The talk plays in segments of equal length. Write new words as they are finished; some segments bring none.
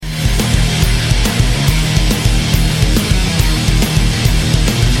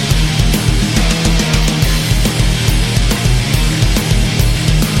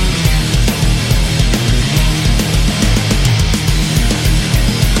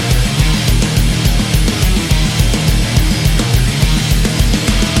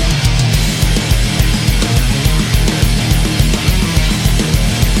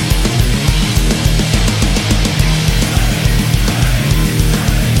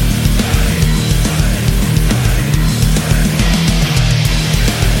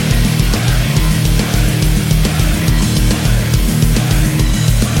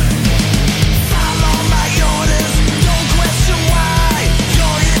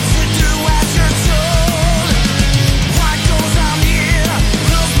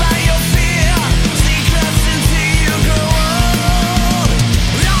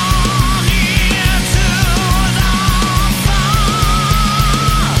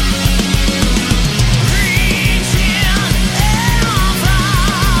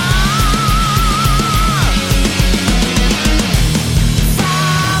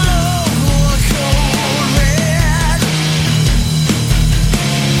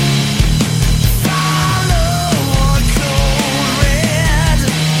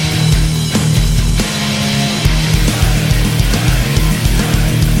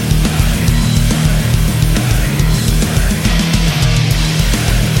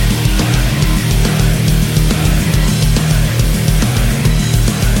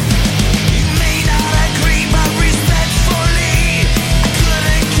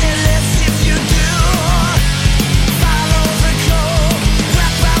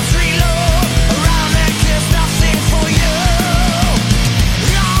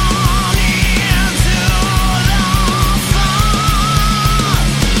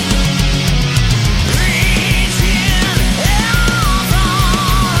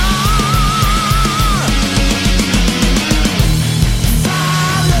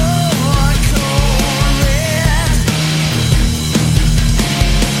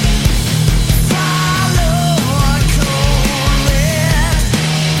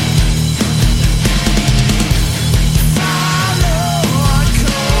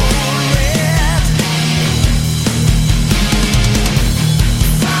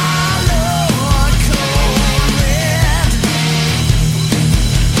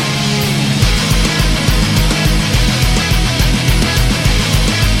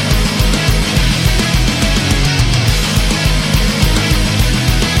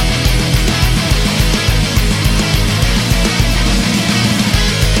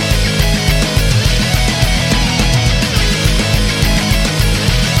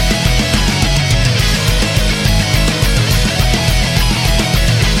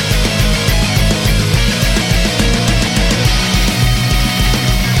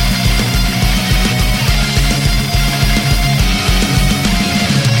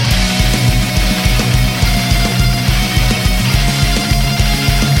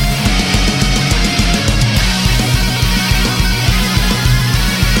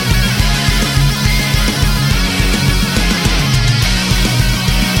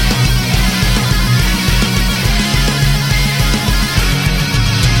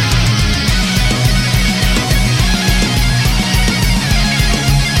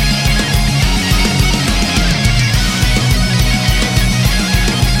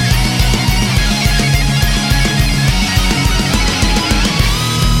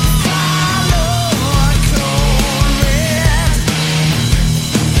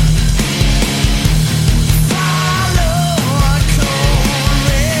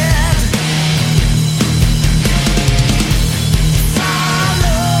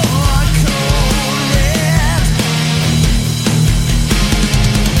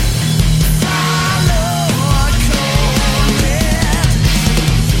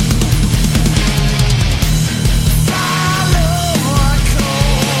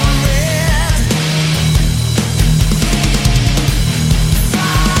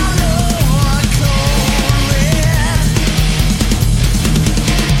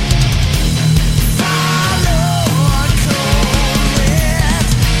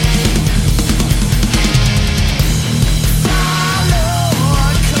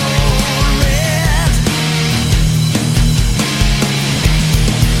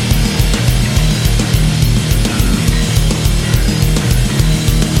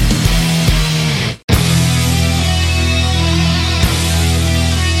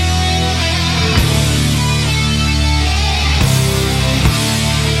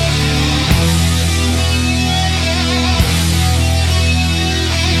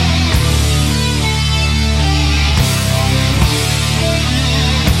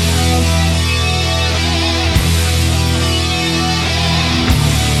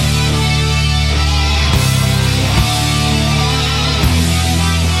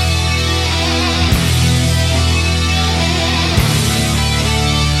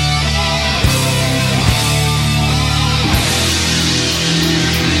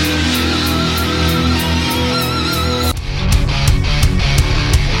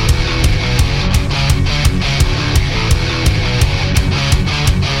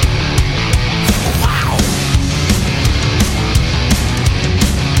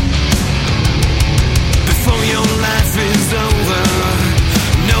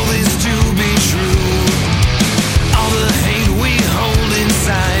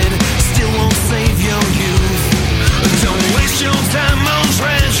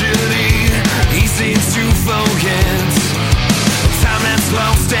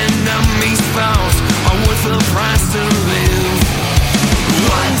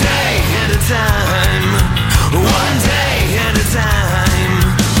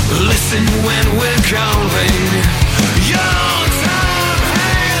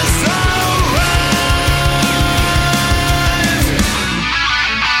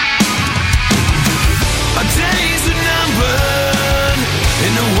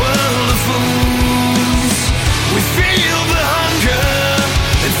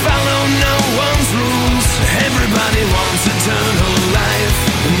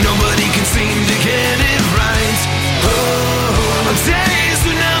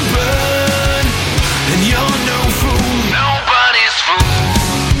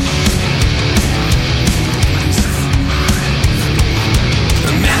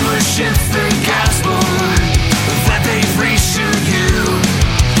It's the gospel that they've reissued you,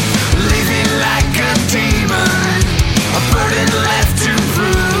 living like a demon, a burden left to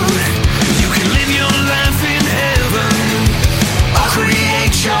prove. You can live your life in heaven or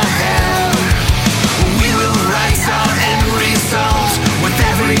create your hell. We will write our end result with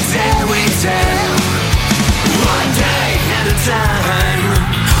every tale we tell. One day at a time,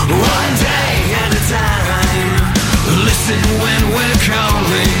 one day at a time. Listen when we're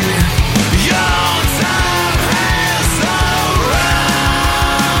calling. Your time has arrived.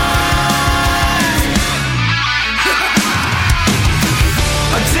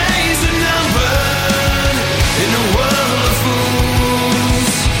 Our days are numbered in a world of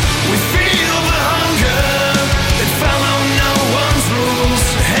fools. We feel the hunger that follow no one's rules.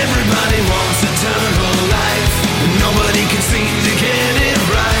 Everybody wants eternal life, and nobody can seem to get it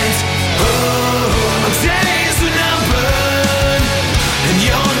right. Oh, our days are numbered, and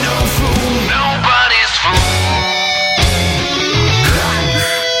you're no fool. Nobody's fool.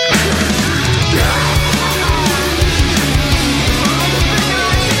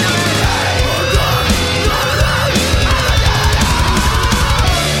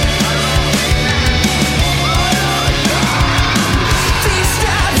 These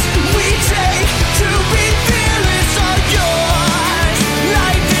steps we take to be fearless are yours.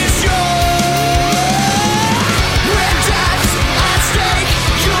 Life is yours. When death's at stake,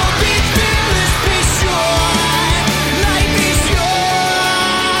 you'll be fearless, be sure. Life is yours.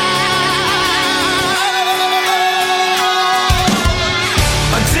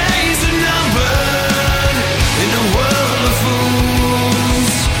 Our days are numbered in a world of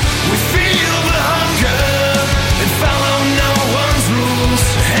fools. We feel the hunger and follow no one's rules.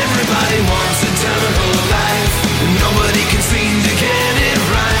 Everybody wants eternal life, and nobody can seem to get it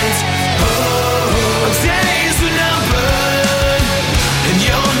right. Oh, our days are numbered, and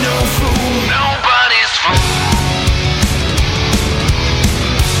you're no fool. Nobody's fool.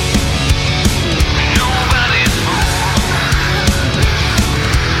 Nobody's fool.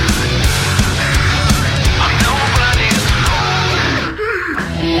 Nobody's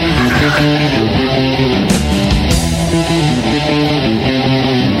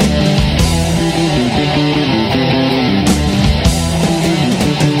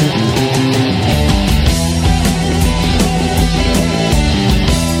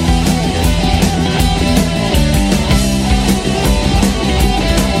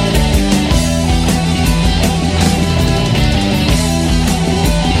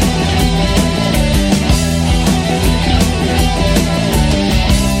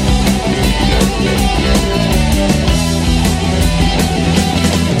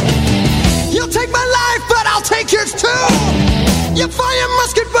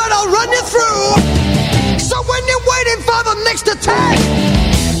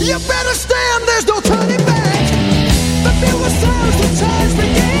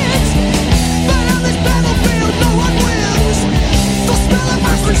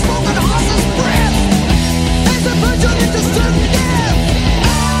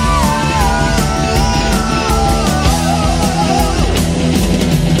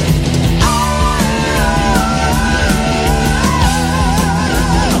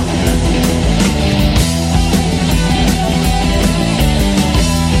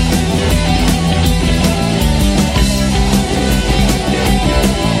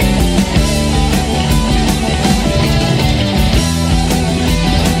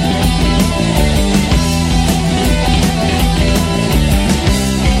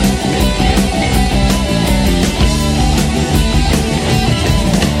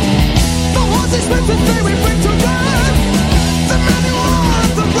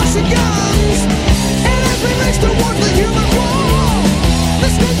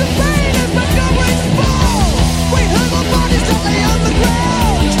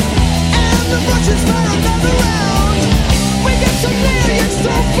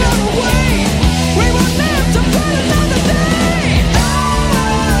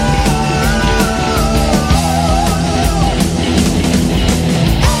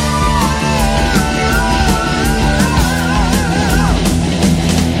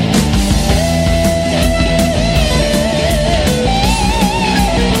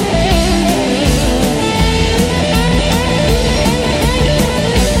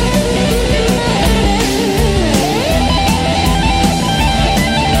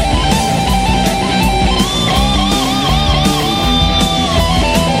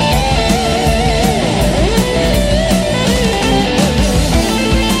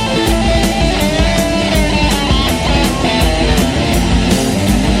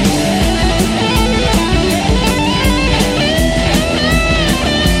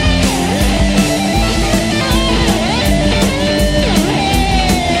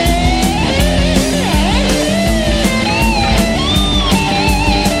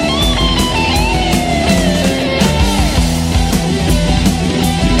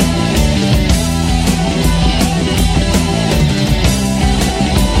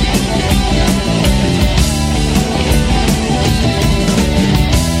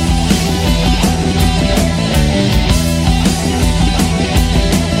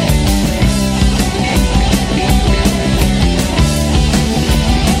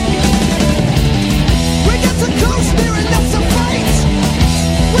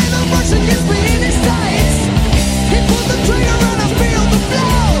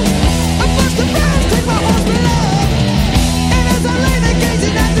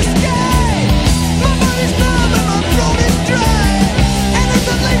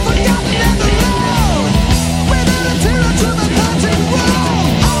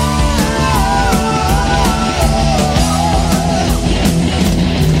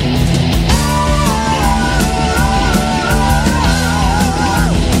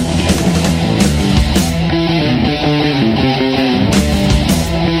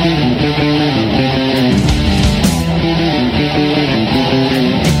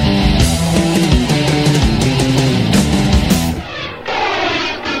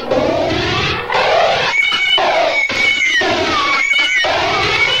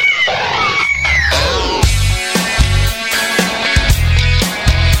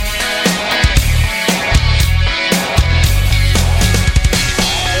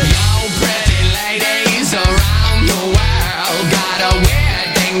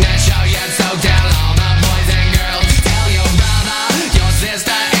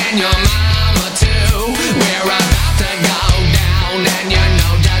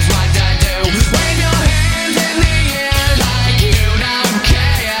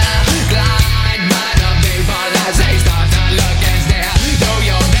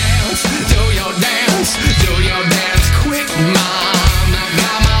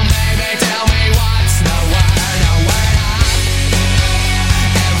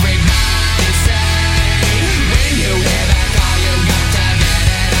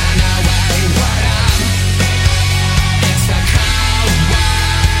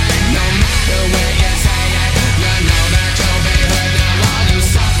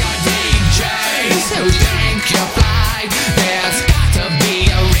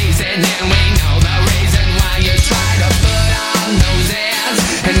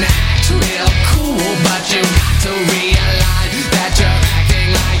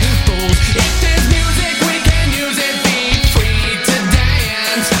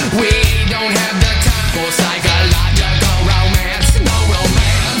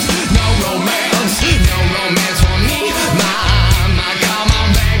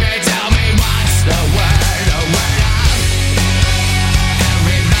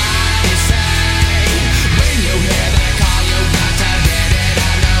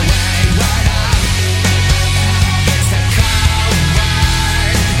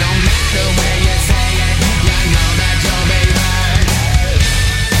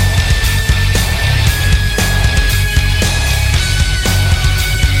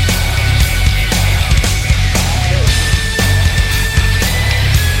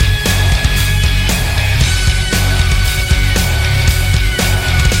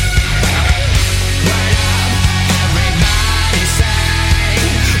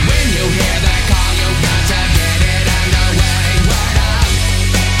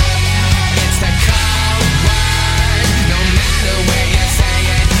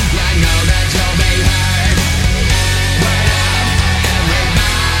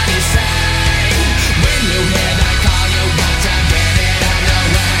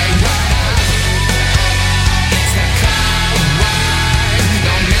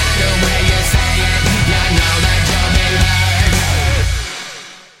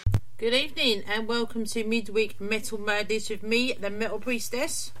and welcome to Midweek Metal Madness with me, the Metal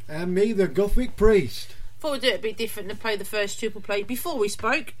Priestess. And me, the Gothic Priest. Thought we'd do it a bit different than play the first triple play before we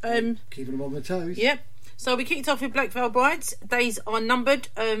spoke. Keeping them on their toes. Yep. So we kicked off with Black Veil Brides. Days are numbered,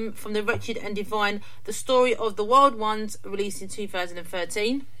 from the Wretched and Divine, the story of the Wild Ones, released in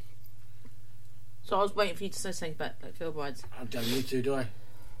 2013. So I was waiting for you to say something about Black Veil Brides. I don't need to, do I?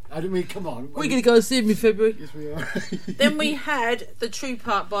 I don't mean, come on. We're going to go see him in February. Yes, we are. Then we had The True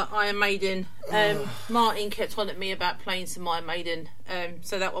Part by Iron Maiden. Martin kept on at me about playing some Iron Maiden,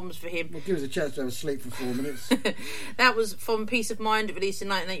 so that one was for him. Well, give us a chance to have a sleep for 4 minutes. That was from Peace of Mind, released in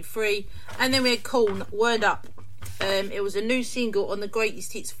 1983. And then we had Korn, Word Up. It was a new single on the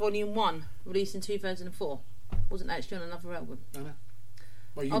Greatest Hits Volume 1, released in 2004. Wasn't actually on another album. I know.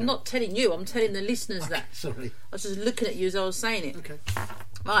 Well, I'm not telling you, I'm telling the listeners that. Sorry. I was just looking at you as I was saying it. Okay.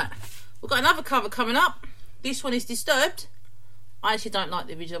 Right, we've got another cover coming up. This one is Disturbed. I actually don't like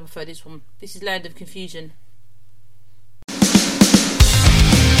the original, I prefer this one. This is Land of Confusion.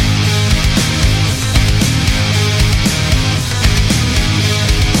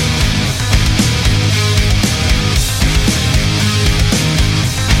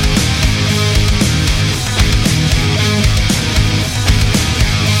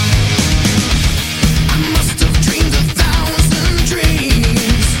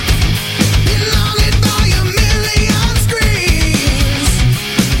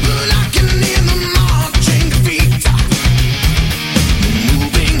 But I can hear the marching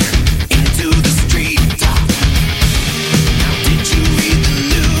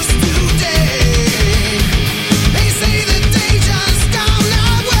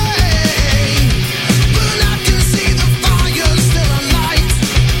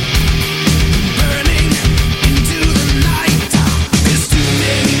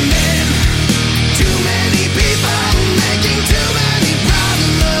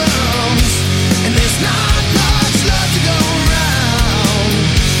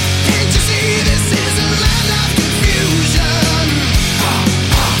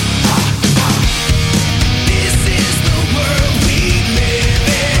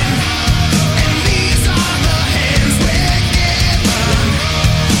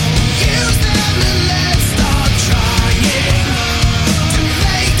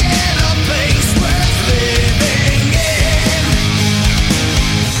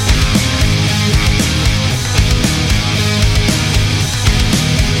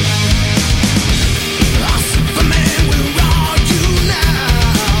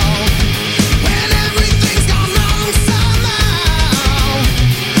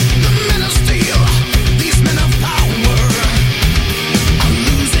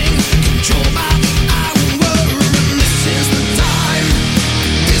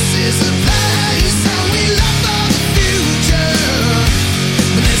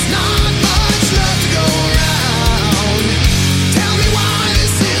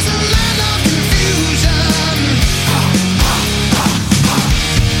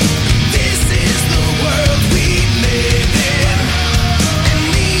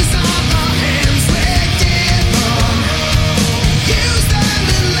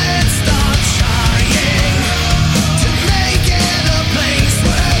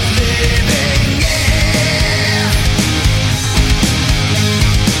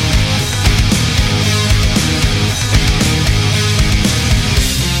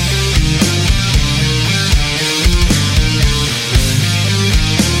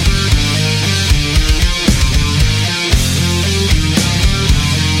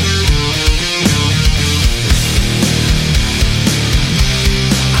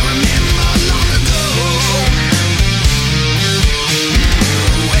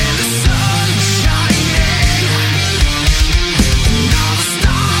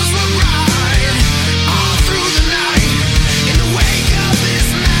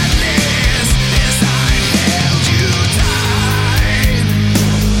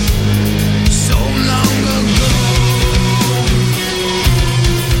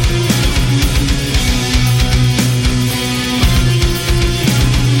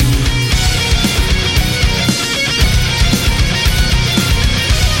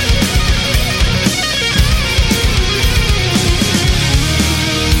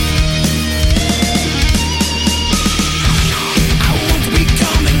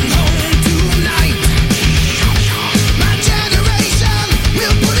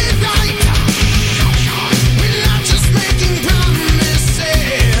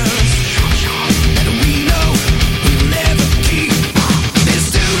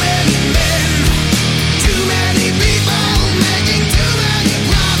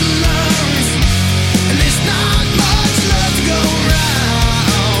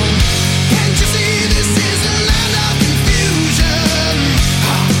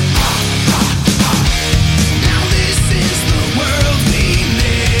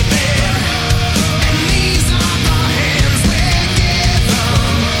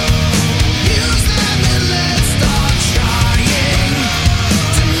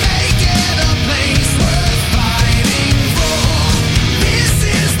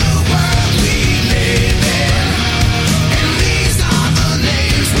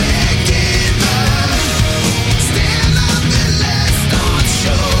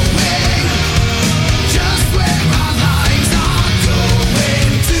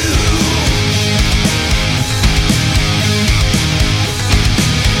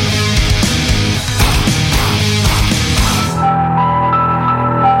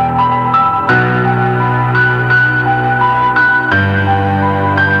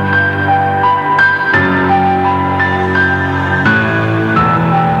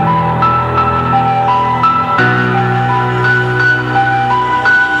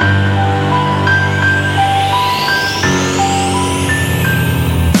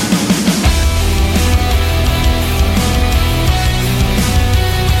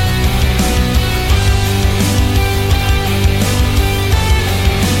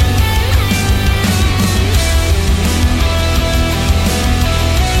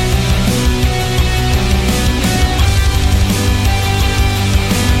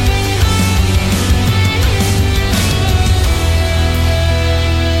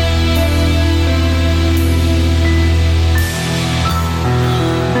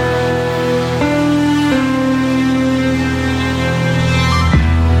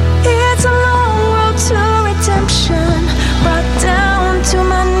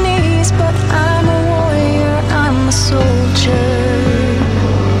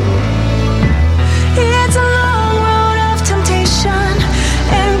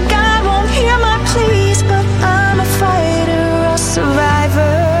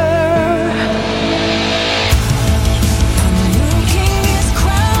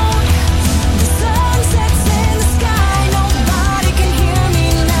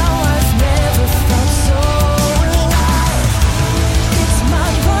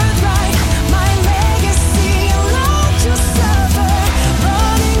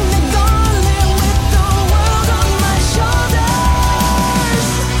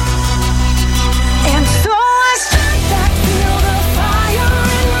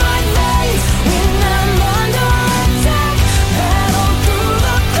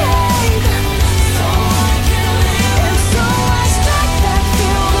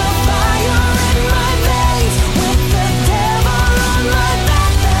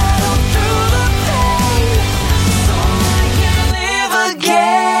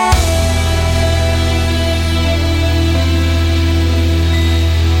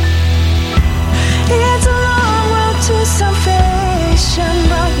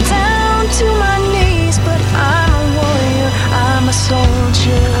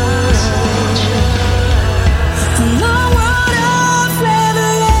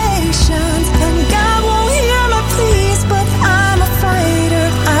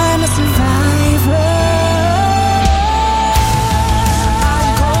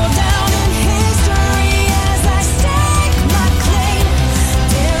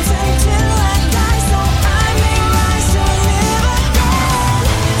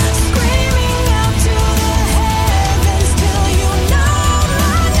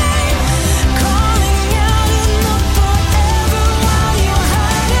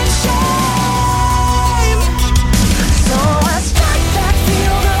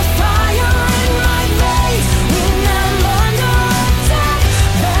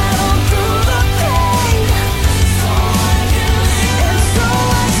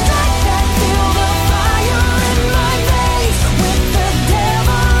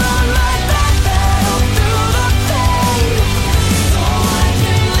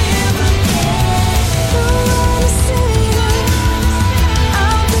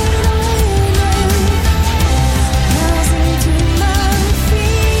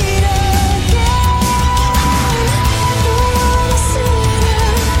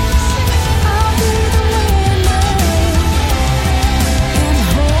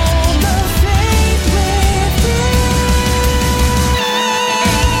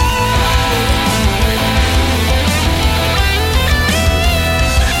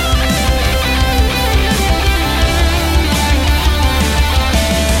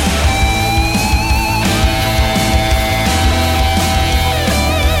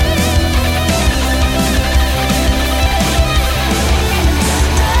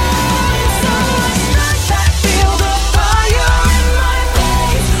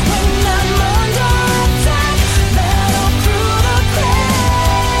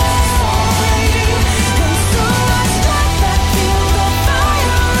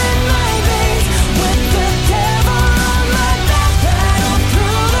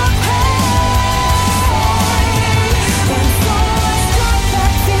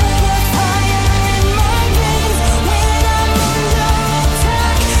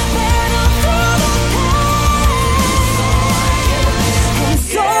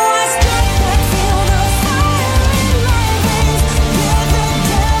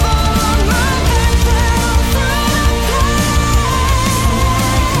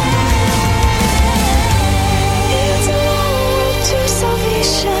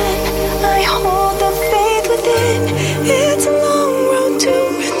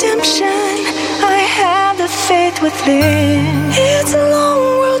fate within. It's a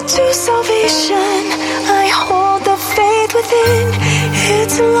long road to salvation. I hold the faith within.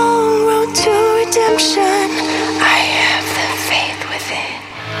 It's a long road to redemption. I have the faith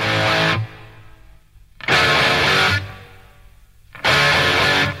within.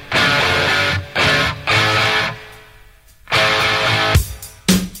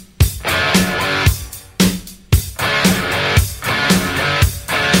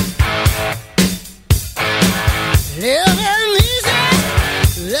 Living easy,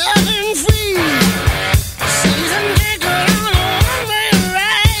 living free. Season ticket on a one-way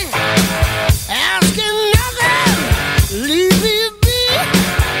ride. Asking nothing, leave me be.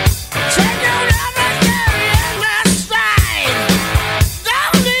 Take out everything in my stride.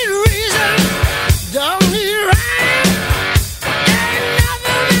 Don't need reason, don't need rhyme. Ain't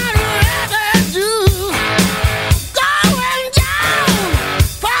nothing I'd rather do. Going down,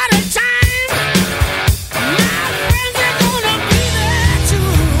 party time. My friends are gonna be there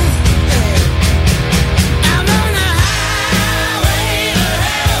too. I'm on the highway to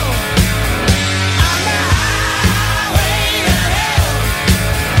hell. On the highway to hell.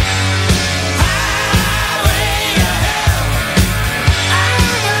 Highway to hell. I'm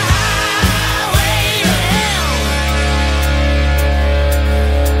on the highway to hell.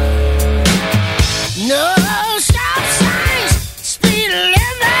 No stop signs, speed limit.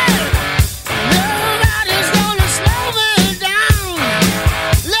 Nobody's gonna slow me down.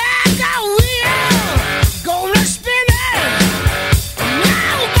 Like a wheel, gonna spin it.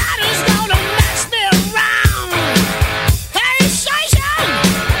 Nobody's gonna mess me around. Hey, station,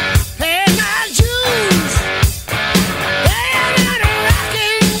 pay my dues. Playing in a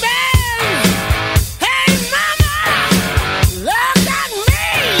rocking band. Hey, mama, look at me.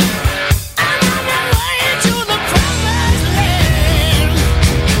 I'm on my way to the promised land.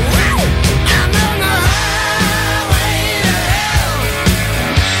 Wow, I'm on the highway to hell.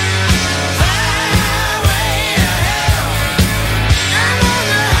 Highway to hell. I'm on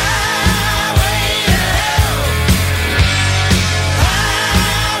the highway to hell.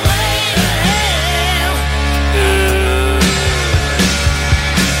 Highway to hell.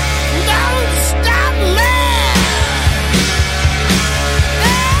 Don't stop me.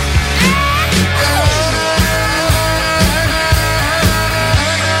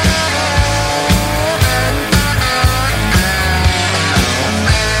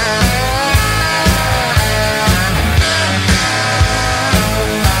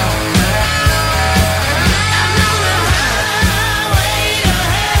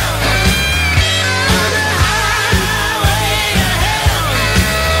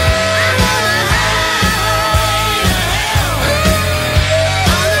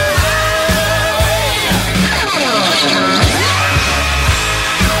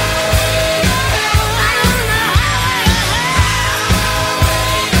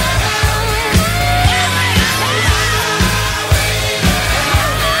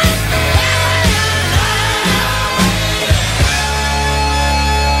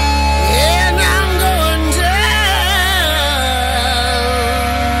 And I'm going down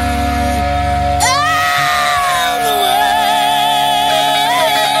all the way.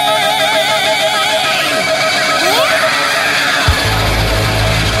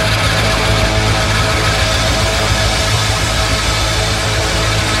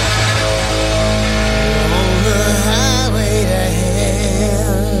 On the highway to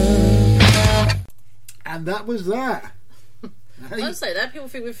hell. And that was that. Don't say that, people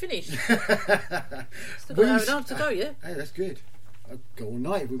think we're finished. Hey, Still got an hour and a half to go, yeah? that's good. I'd go all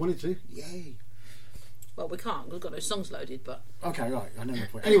night if we wanted to. Yay. Well, we can't, we've got no songs loaded, but Okay, right. I know your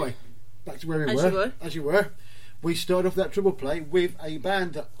point. Anyway, back to where we As were. you were. As you were. We started off that triple play with a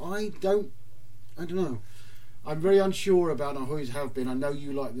band that I don't know. I'm very unsure about. I always have been. I know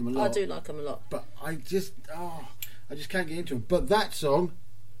you like them a lot. I do like them a lot. But I just can't get into them. But that song,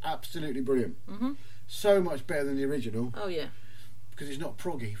 absolutely brilliant. Mhm. So much better than the original Oh, yeah. because it's not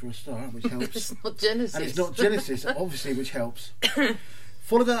proggy for a start, which helps. It's not Genesis. And it's not Genesis, obviously, which helps.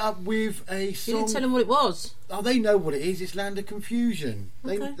 Follow that up with a You song. didn't tell them what it was. Oh, they know what it is. It's Land of Confusion.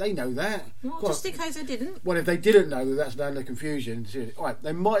 Okay. They know that. Well, Well, just in case I didn't. well, if they didn't know that that's Land of Confusion, all right,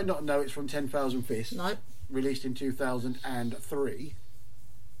 they might not know it's from 10,000 Fists, No. released in 2003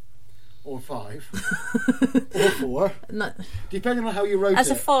 or 5 or 4, No. depending on how you wrote That's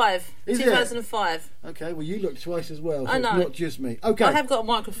it. a 5. Is it? 2005. Okay, well, you looked twice as well. So I know. It's not just me. Okay, I have got a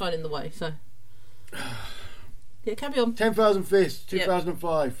microphone in the way, so. Yeah, carry on. 10,000 Fists, Yep.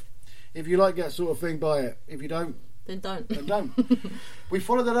 2005. If you like that sort of thing, buy it. If you don't, Then don't. then don't. We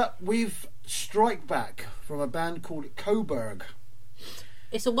followed that up with Strike Back from a band called Coburg.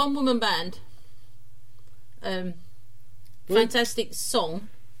 It's a one-woman band. Fantastic song.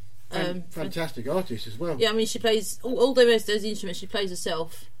 Fantastic artist as well. Yeah, I mean, she plays all the rest of those instruments. She plays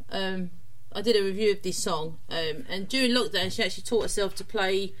herself. I did a review of this song, and during lockdown, she actually taught herself to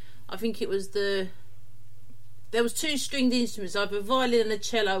play. I think it was there was 2 stringed instruments, either a violin and a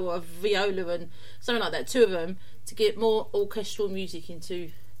cello, or a viola and something like that. 2 of them to get more orchestral music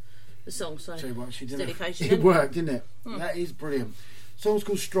into the song. So Tell you what, she did dedication. it worked, didn't it? That is brilliant. The song's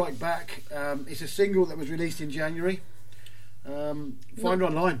called Strike Back. It's a single that was released in January. Find her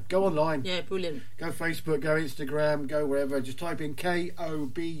online. Go online. Yeah, brilliant. Go Facebook, go Instagram, go wherever. Just type in KOBURG.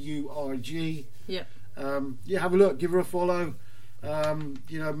 Yeah. Have a look. Give her a follow.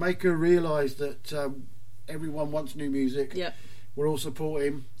 Make her realise that everyone wants new music. Yeah. We're all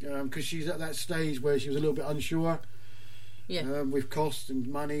supporting because she's at that stage where she was a little bit unsure. Yeah. With costs and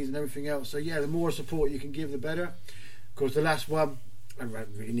monies and everything else. So the more support you can give, the better. Of course, the last one, I don't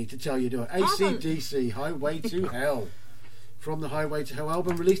really need to tell you, do I? AC/DC, Highway to Hell. From the Highway to Hell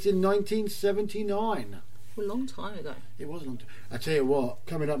album, released in 1979. A long time ago. It was a long time. I tell you what,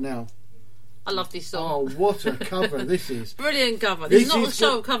 coming up now. I love this song. Oh, what a cover this is. Brilliant cover. This is not a is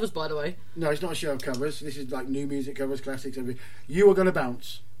show of covers, by the way. No, it's not a show of covers. This is like new music covers, classics, everything. You Are Gonna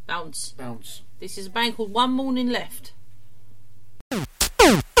Bounce. Bounce. Bounce. This is a band called One Morning Left.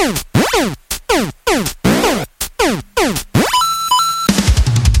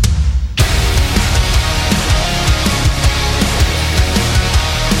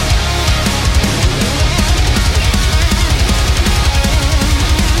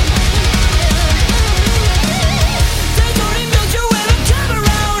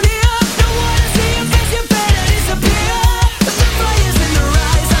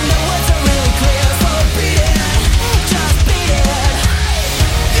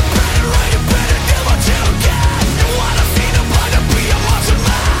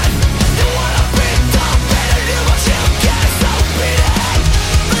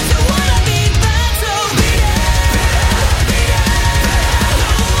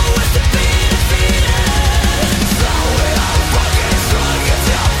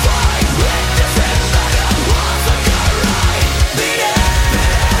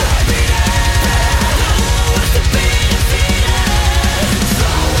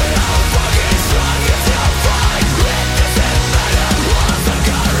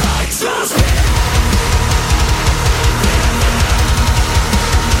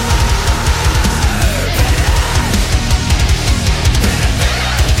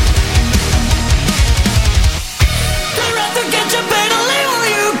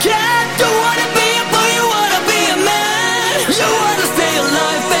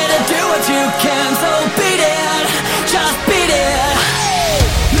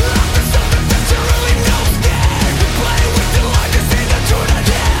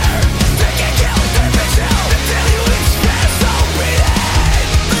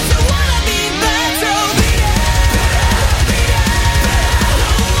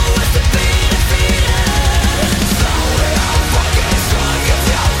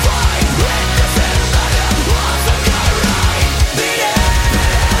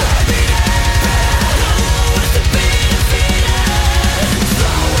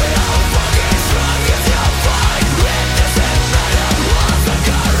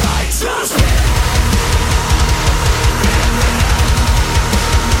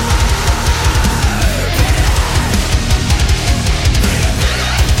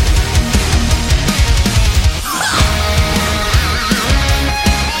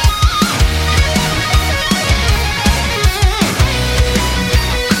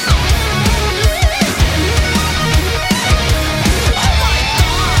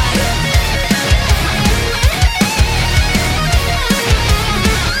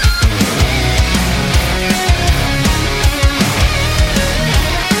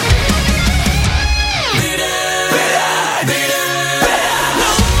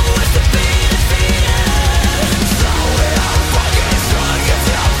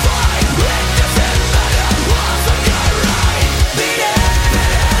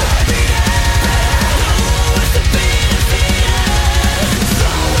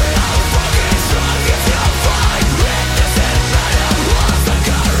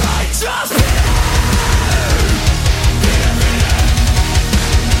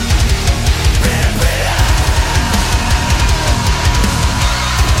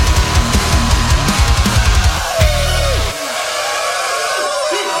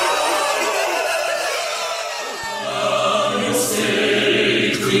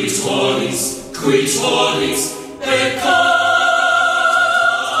 Quitoris peccavi,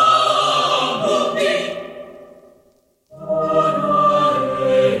 ora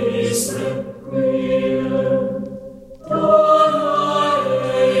eis requiem.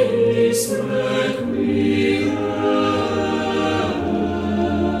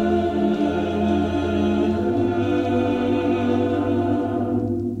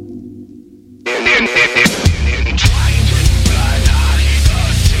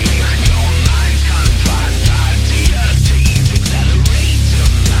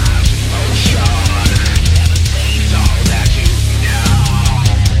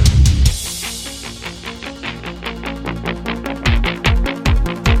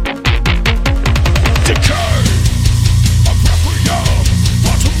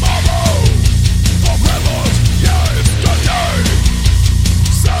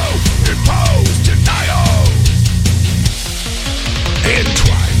 Self-imposed denial.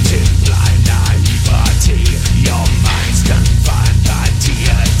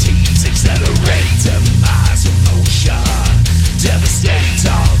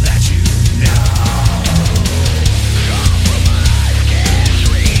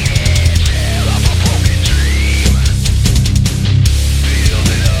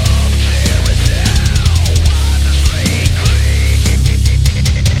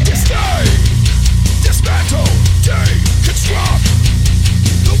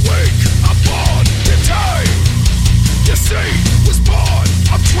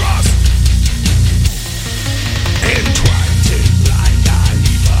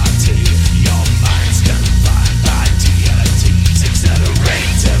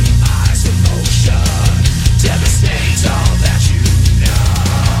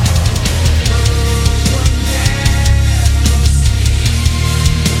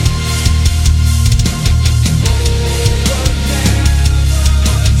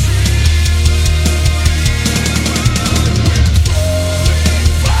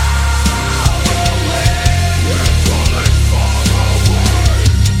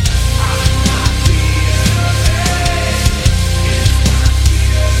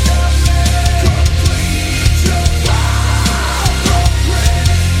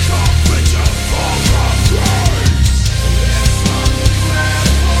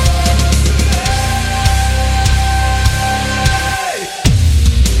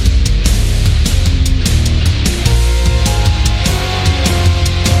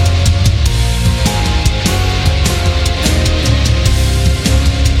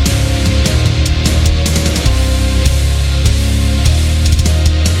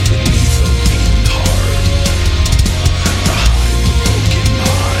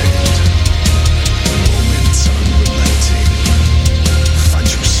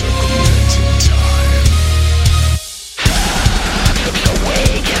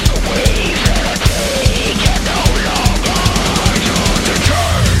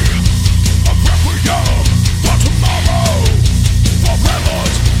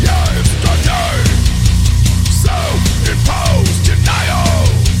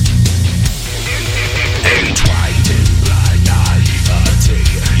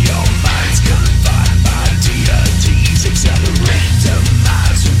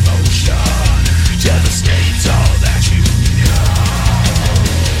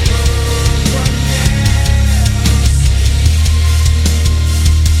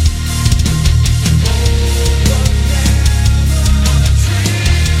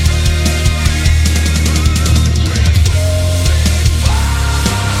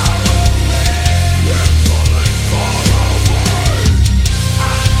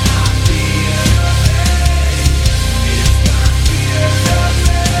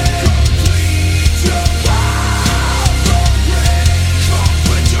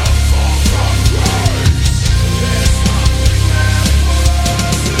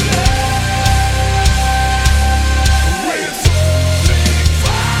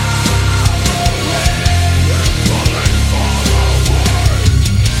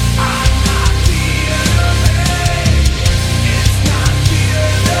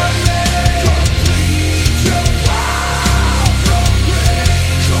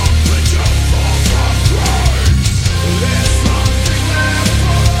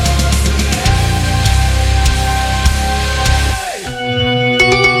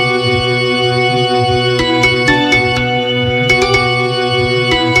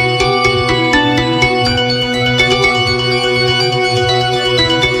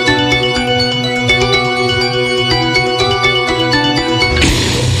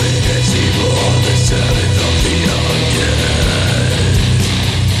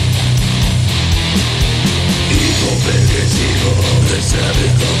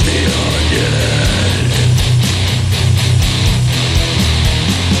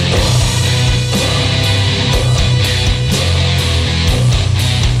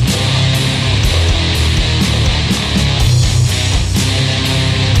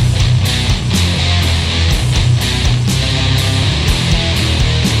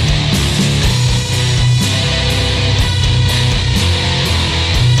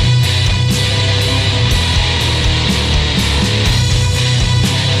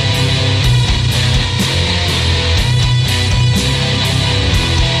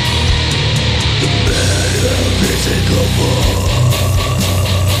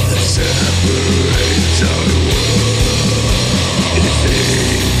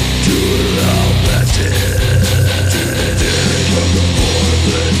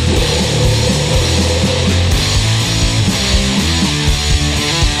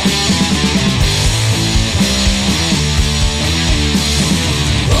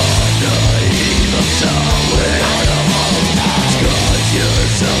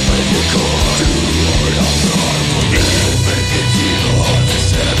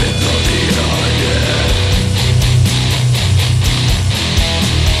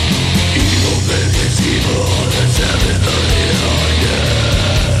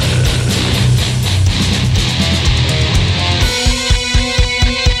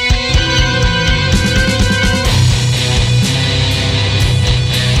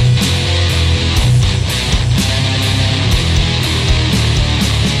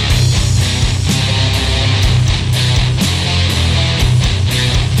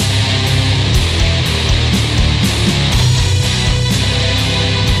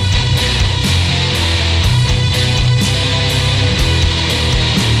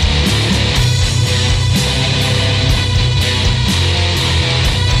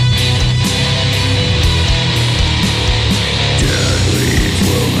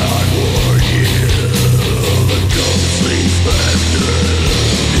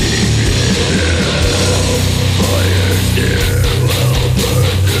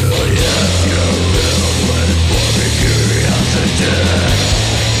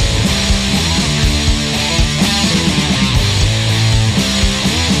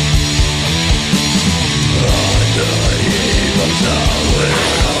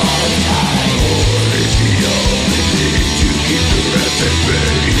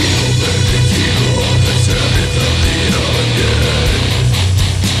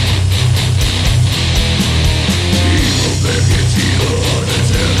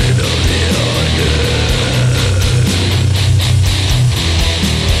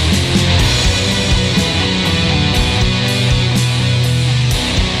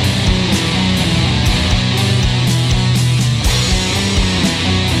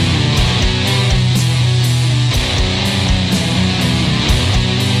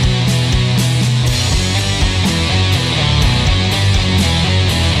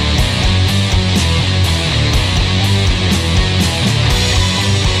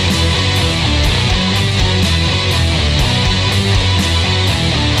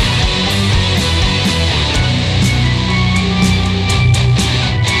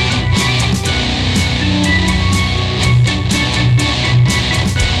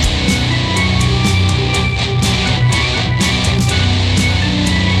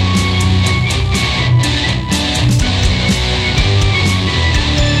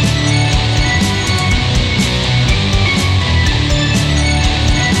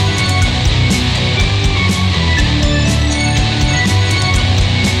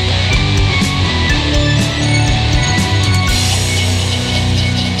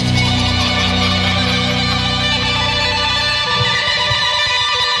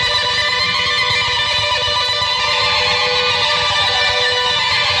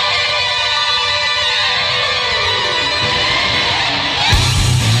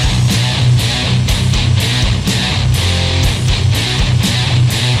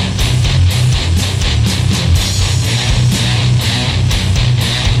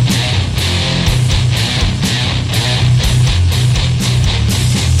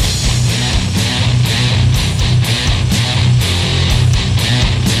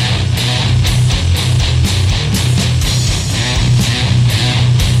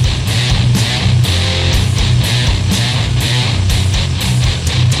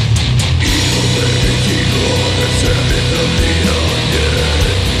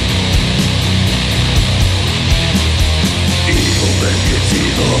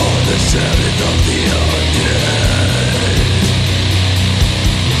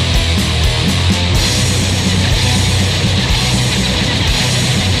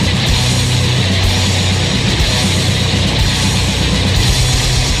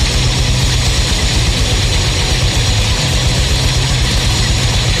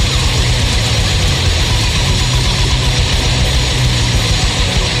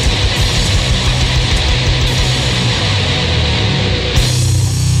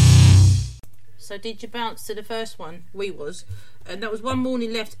 Did You Bounce to the first one? We was. And that was One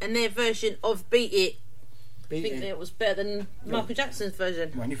Morning Left, and their version of Beat It. I think it was better than Michael Jackson's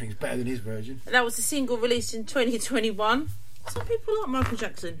version. Well, anything's better than his version. And that was a single released in 2021. Some people like Michael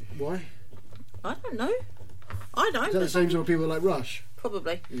Jackson. Why? I don't know. I don't. Is that the same sort of people like Rush?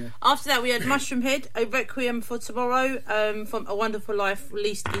 Probably. Yeah. After that, we had Mushroom Head, A Requiem for Tomorrow, from A Wonderful Life,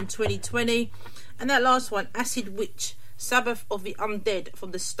 released in 2020. And that last one, Acid Witch, Sabbath of the Undead,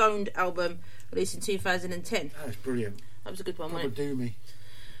 from the Stoned album, released in 2010. That's brilliant. That was a good one, That would wasn't it? do me.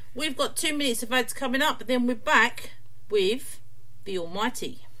 We've got 2 minutes of ads coming up, but then we're back with The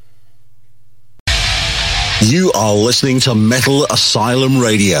Almighty. You are listening to Metal Asylum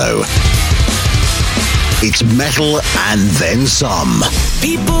Radio. It's metal and then some.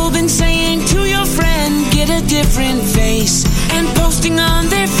 People been saying to your friend, get a different face, and posting on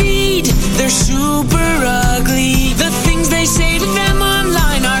their feed, they're super ugly. The things they say to them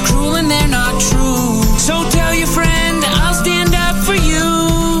online are cruel and they're not true. So tell your friend, I'll stand up for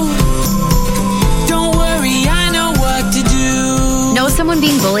you. Don't worry, I know what to do. Know someone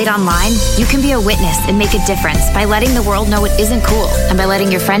being bullied online? You can be a witness and make a difference by letting the world know it isn't cool and by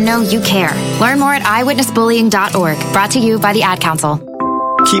letting your friend know you care. Learn more at eyewitnessbullying.org. Brought to you by the Ad Council.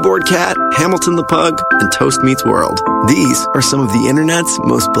 Keyboard Cat, Hamilton the Pug, and Toast Meets World. These are some of the internet's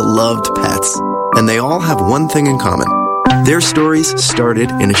most beloved pets. And they all have one thing in common. Their stories started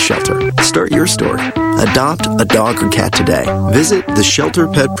in a shelter. Start your story. Adopt a dog or cat today. Visit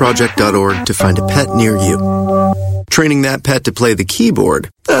theshelterpetproject.org to find a pet near you. Training that pet to play the keyboard,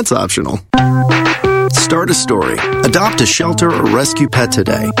 that's optional. Start a story. Adopt a shelter or rescue pet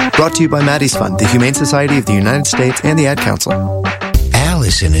today. Brought to you by Maddie's Fund, the Humane Society of the United States, and the Ad Council.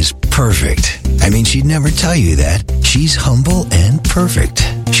 Allison is perfect. I mean, she'd never tell you that. She's humble and perfect.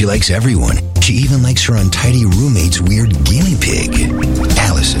 She likes everyone. She even likes her untidy roommate's weird guinea pig.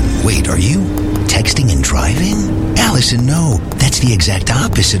 Allison, wait, are you texting and driving? Allison, no. That's the exact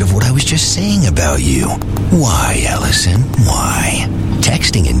opposite of what I was just saying about you. Why, Allison? Why?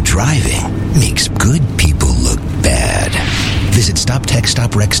 Texting and driving makes good people look bad. Visit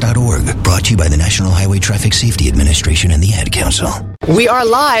StopTextStopWrecks.org. Brought to you by the National Highway Traffic Safety Administration and the Ad Council. We are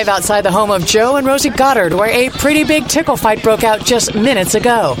live outside the home of Joe and Rosie Goddard, where a pretty big tickle fight broke out just minutes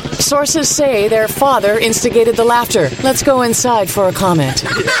ago. Sources say their father instigated the laughter. Let's go inside for a comment.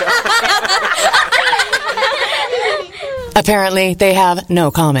 Apparently, they have no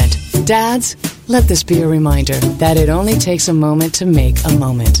comment. Dads, let this be a reminder that it only takes a moment to make a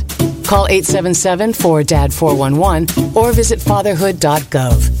moment. Call 877-4DAD-411 or visit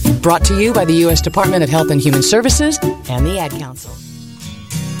fatherhood.gov. Brought to you by the U.S. Department of Health and Human Services and the Ad Council.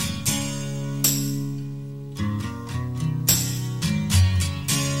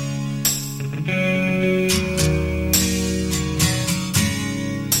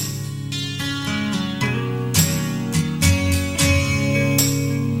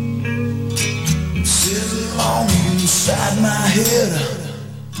 Sitting long inside my head,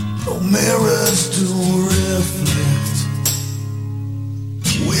 no mirrors to reflect.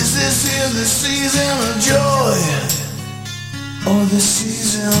 Is this in the season of joy, or the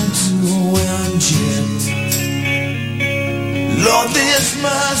season to inject? Lord, this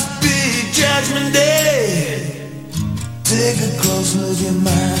must be Judgment Day. Take a close look at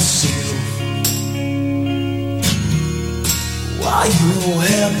myself. Are you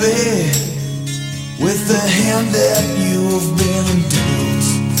happy with the hand that you've been dealt?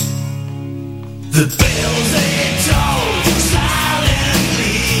 The bells they toll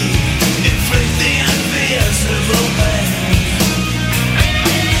silently, inflicting invisible pain.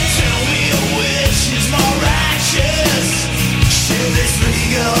 Tell me which is more righteous, should this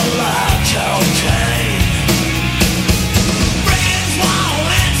legal like cocaine? Friends won't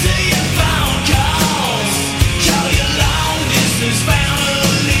answer your phone calls, call you long distance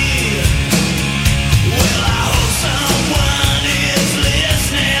family. Well, I hope someone is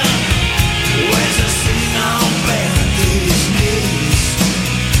listening. As I sing on bandage knees,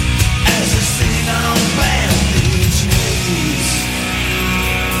 as I sing on bandage knees.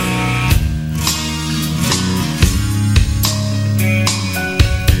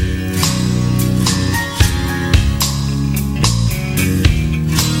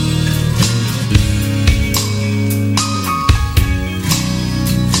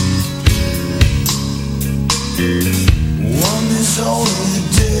 One is holy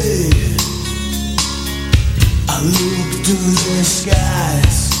day, I look to the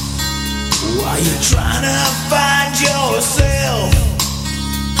skies while you're trying to find yourself,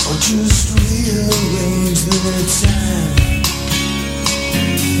 or just rearrange the time.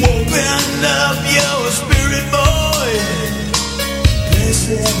 Open up your spirit, boy, play this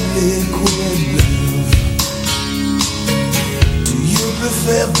liquid love? Do you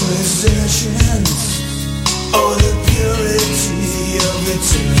prefer possessions or the purity of the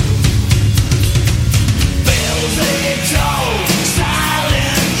tone? Bells they toll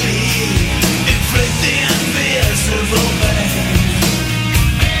silently, inflicting invisible pain.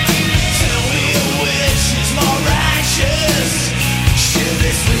 Tell me which is more righteous, should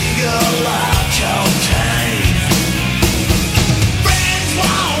this legal or cocaine? Friends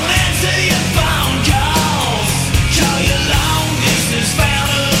won't answer your phone calls, call your long distance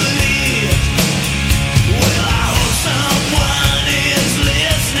family. Well, I hope someone is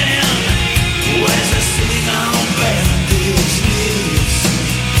listening. As I sing on bandage knees,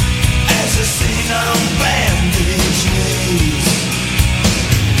 as I sing on bandage knees.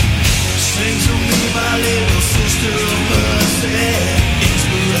 Sing to me, my little sister of mercy,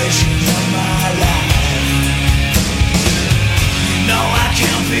 inspiration of my life. You know I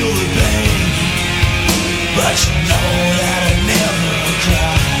can't feel the pain, but you know that I never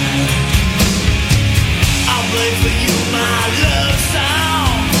cry. I'll play for you my love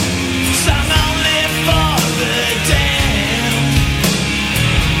song, sung only for the damned.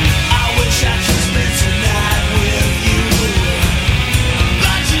 I wish I could spend tonight with you,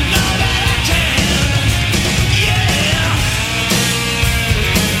 but you know that I can't. Yeah.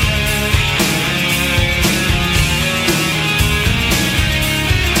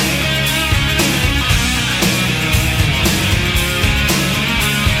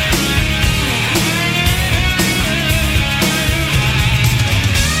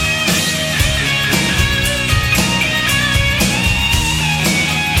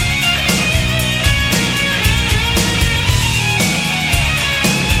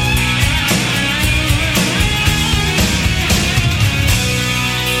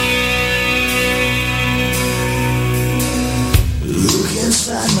 Look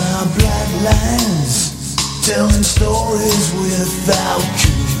inside my black lines, telling stories without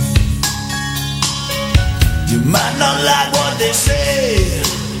truth. You might not like what they say,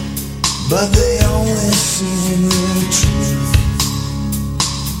 but they only seem the truth.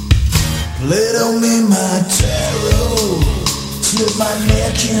 Played on me my tarot, slip my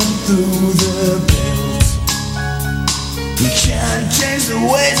neck in through the belt. You can't change the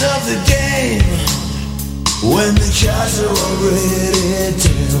ways of the game when the cards are already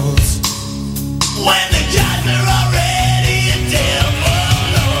dealt. When the cards are already dealt, oh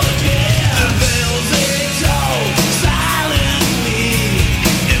Lord, yeah. The bells they toll silently,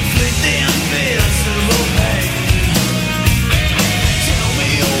 inflicting invisible pain. Tell me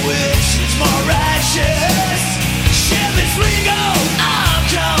which is more righteous, shall this legal or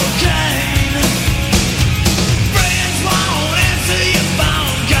cocaine? Friends won't answer your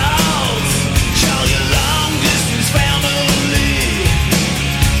phone calls, call your long distance family.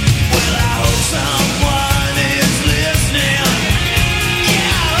 Well, I hope someone is listening. Yeah,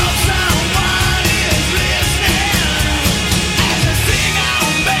 I hope someone is listening. As I sing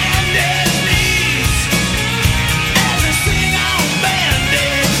on bandage knees, as I sing on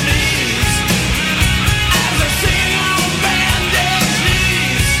bandage knees, as I sing on bandage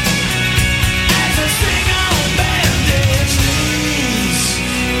knees, as I sing on bandage knees.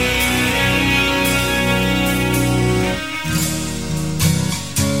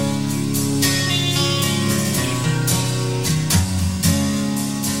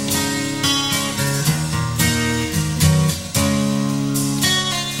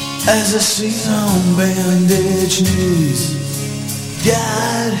 As I sing on bandage knees,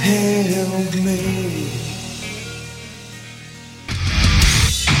 God help me.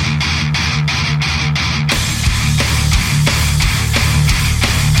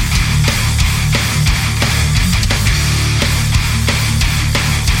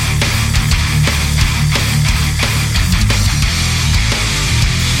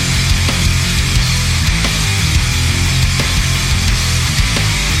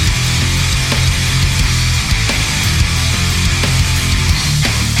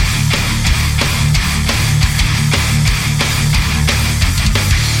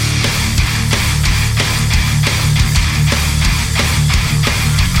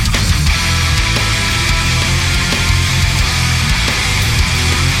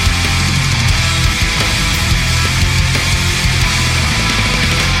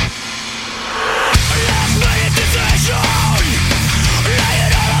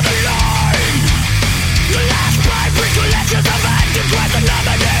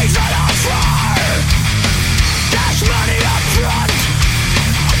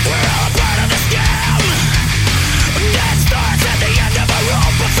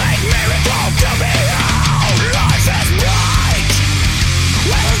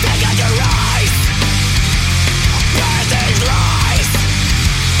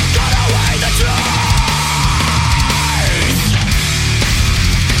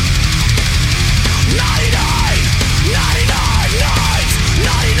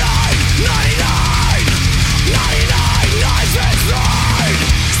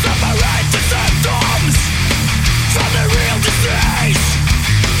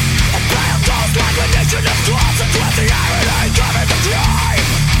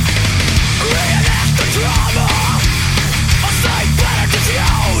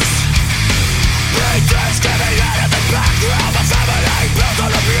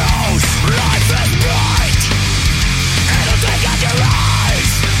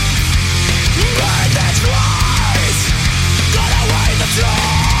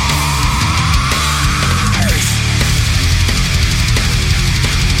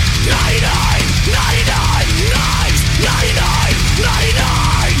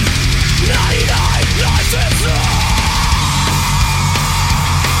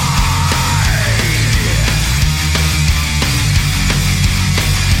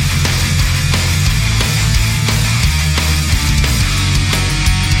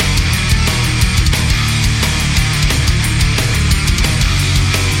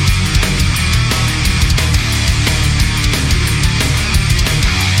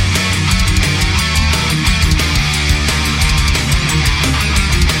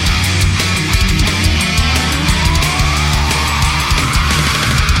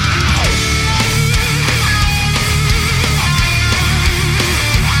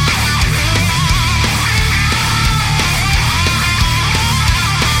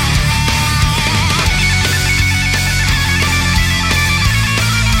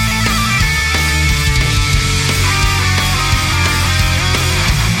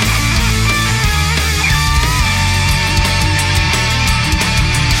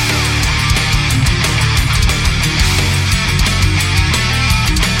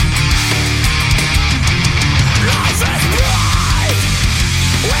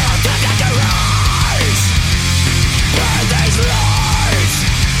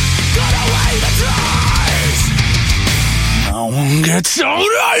 It's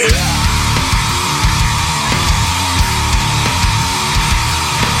alright!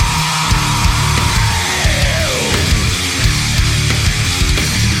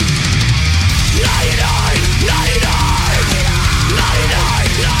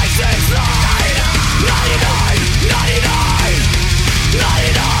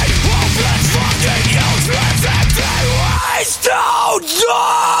 Don't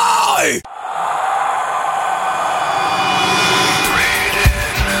die!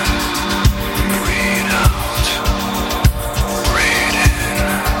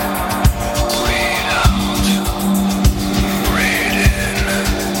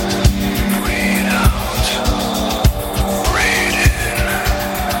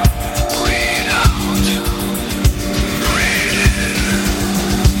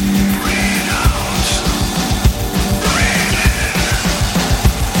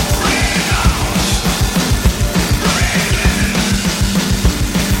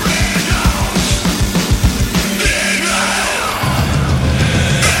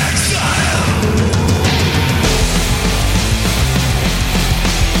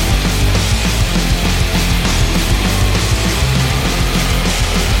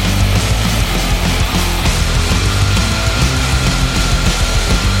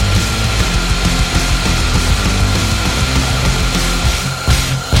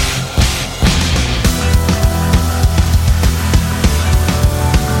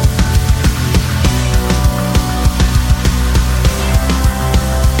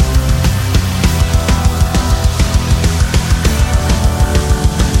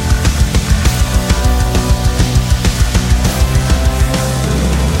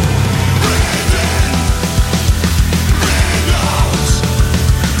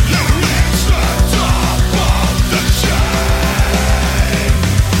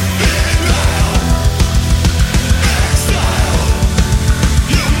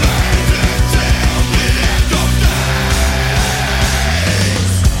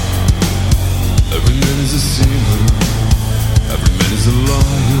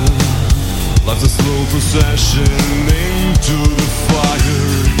 Life's a slow procession into the fire.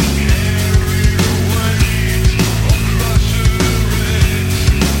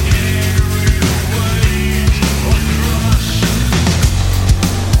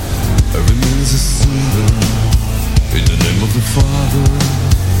 Every man is a sinner in the name of the Father.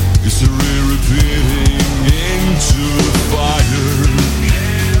 History repeating into the fire.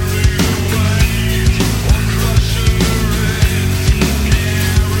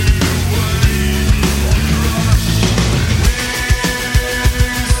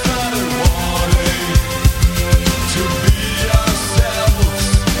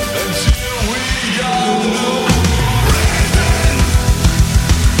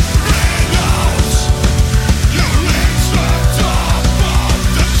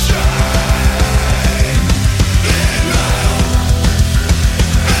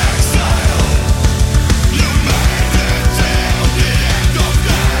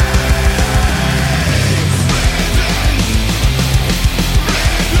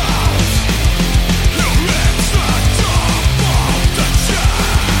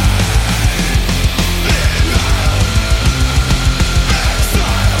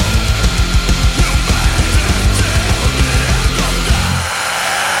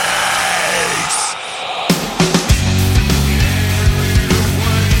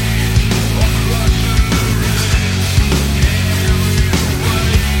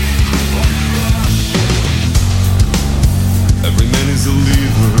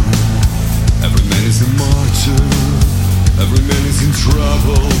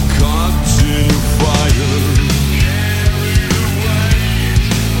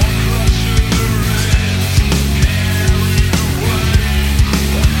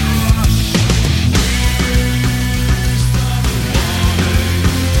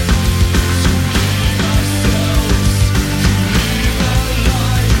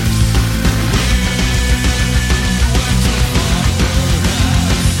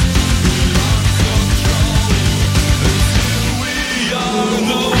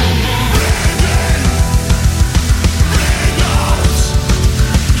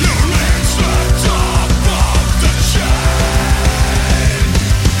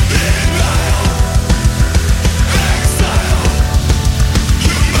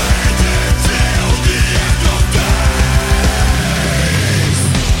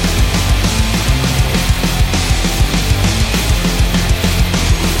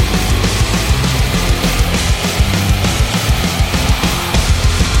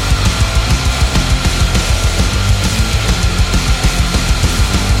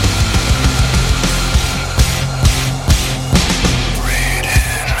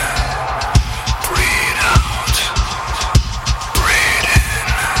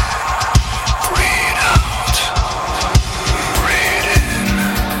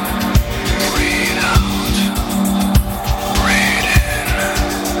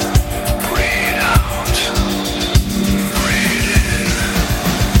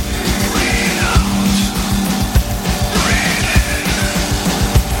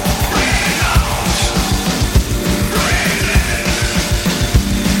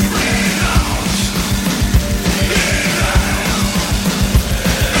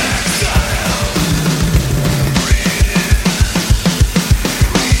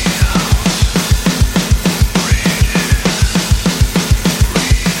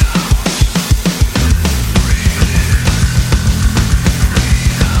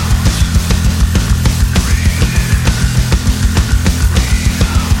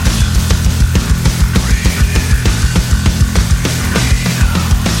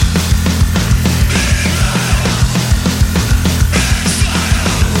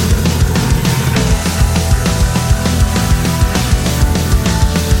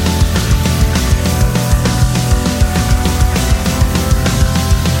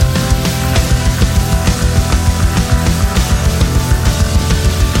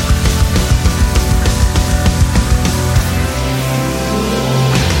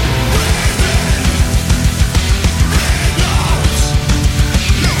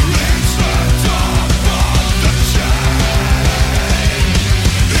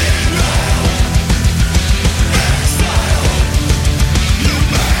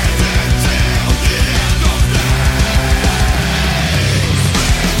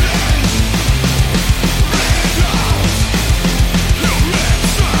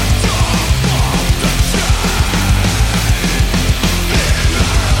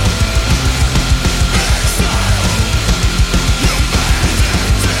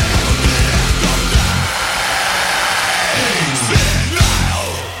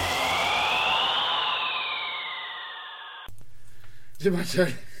 Is it my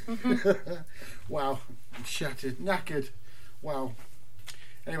turn? Wow, I'm shattered, knackered. Wow.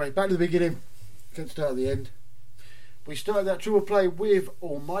 Anyway, back to the beginning. Let's start at the end. We started that triple play with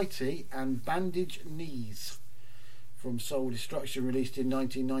Almighty and Bandage Knees from Soul Destruction, released in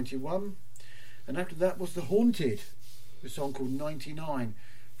 1991. And after that was The Haunted, a song called 99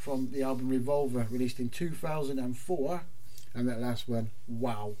 from the album Revolver, released in 2004. And that last one,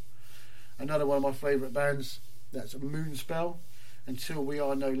 wow. Another one of my favourite bands, that's Moonspell, Until We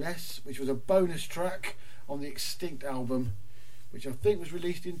Are No Less, which was a bonus track on the Extinct album, which I think was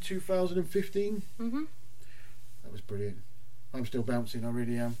released in 2015. That was brilliant. I'm still bouncing, I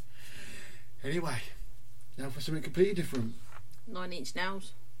really am. Anyway, now for something completely different. 9 Inch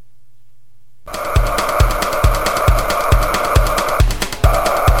Nails.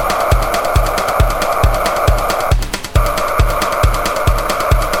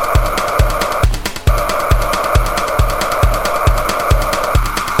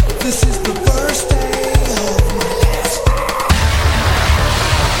 This is the first day of my last day.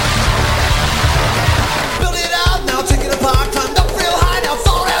 Build it out, now take it apart. Climbed up real high, now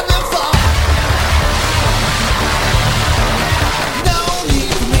fall and then fall. No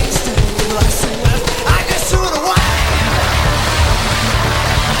need for me to stay, I sing left. I guess through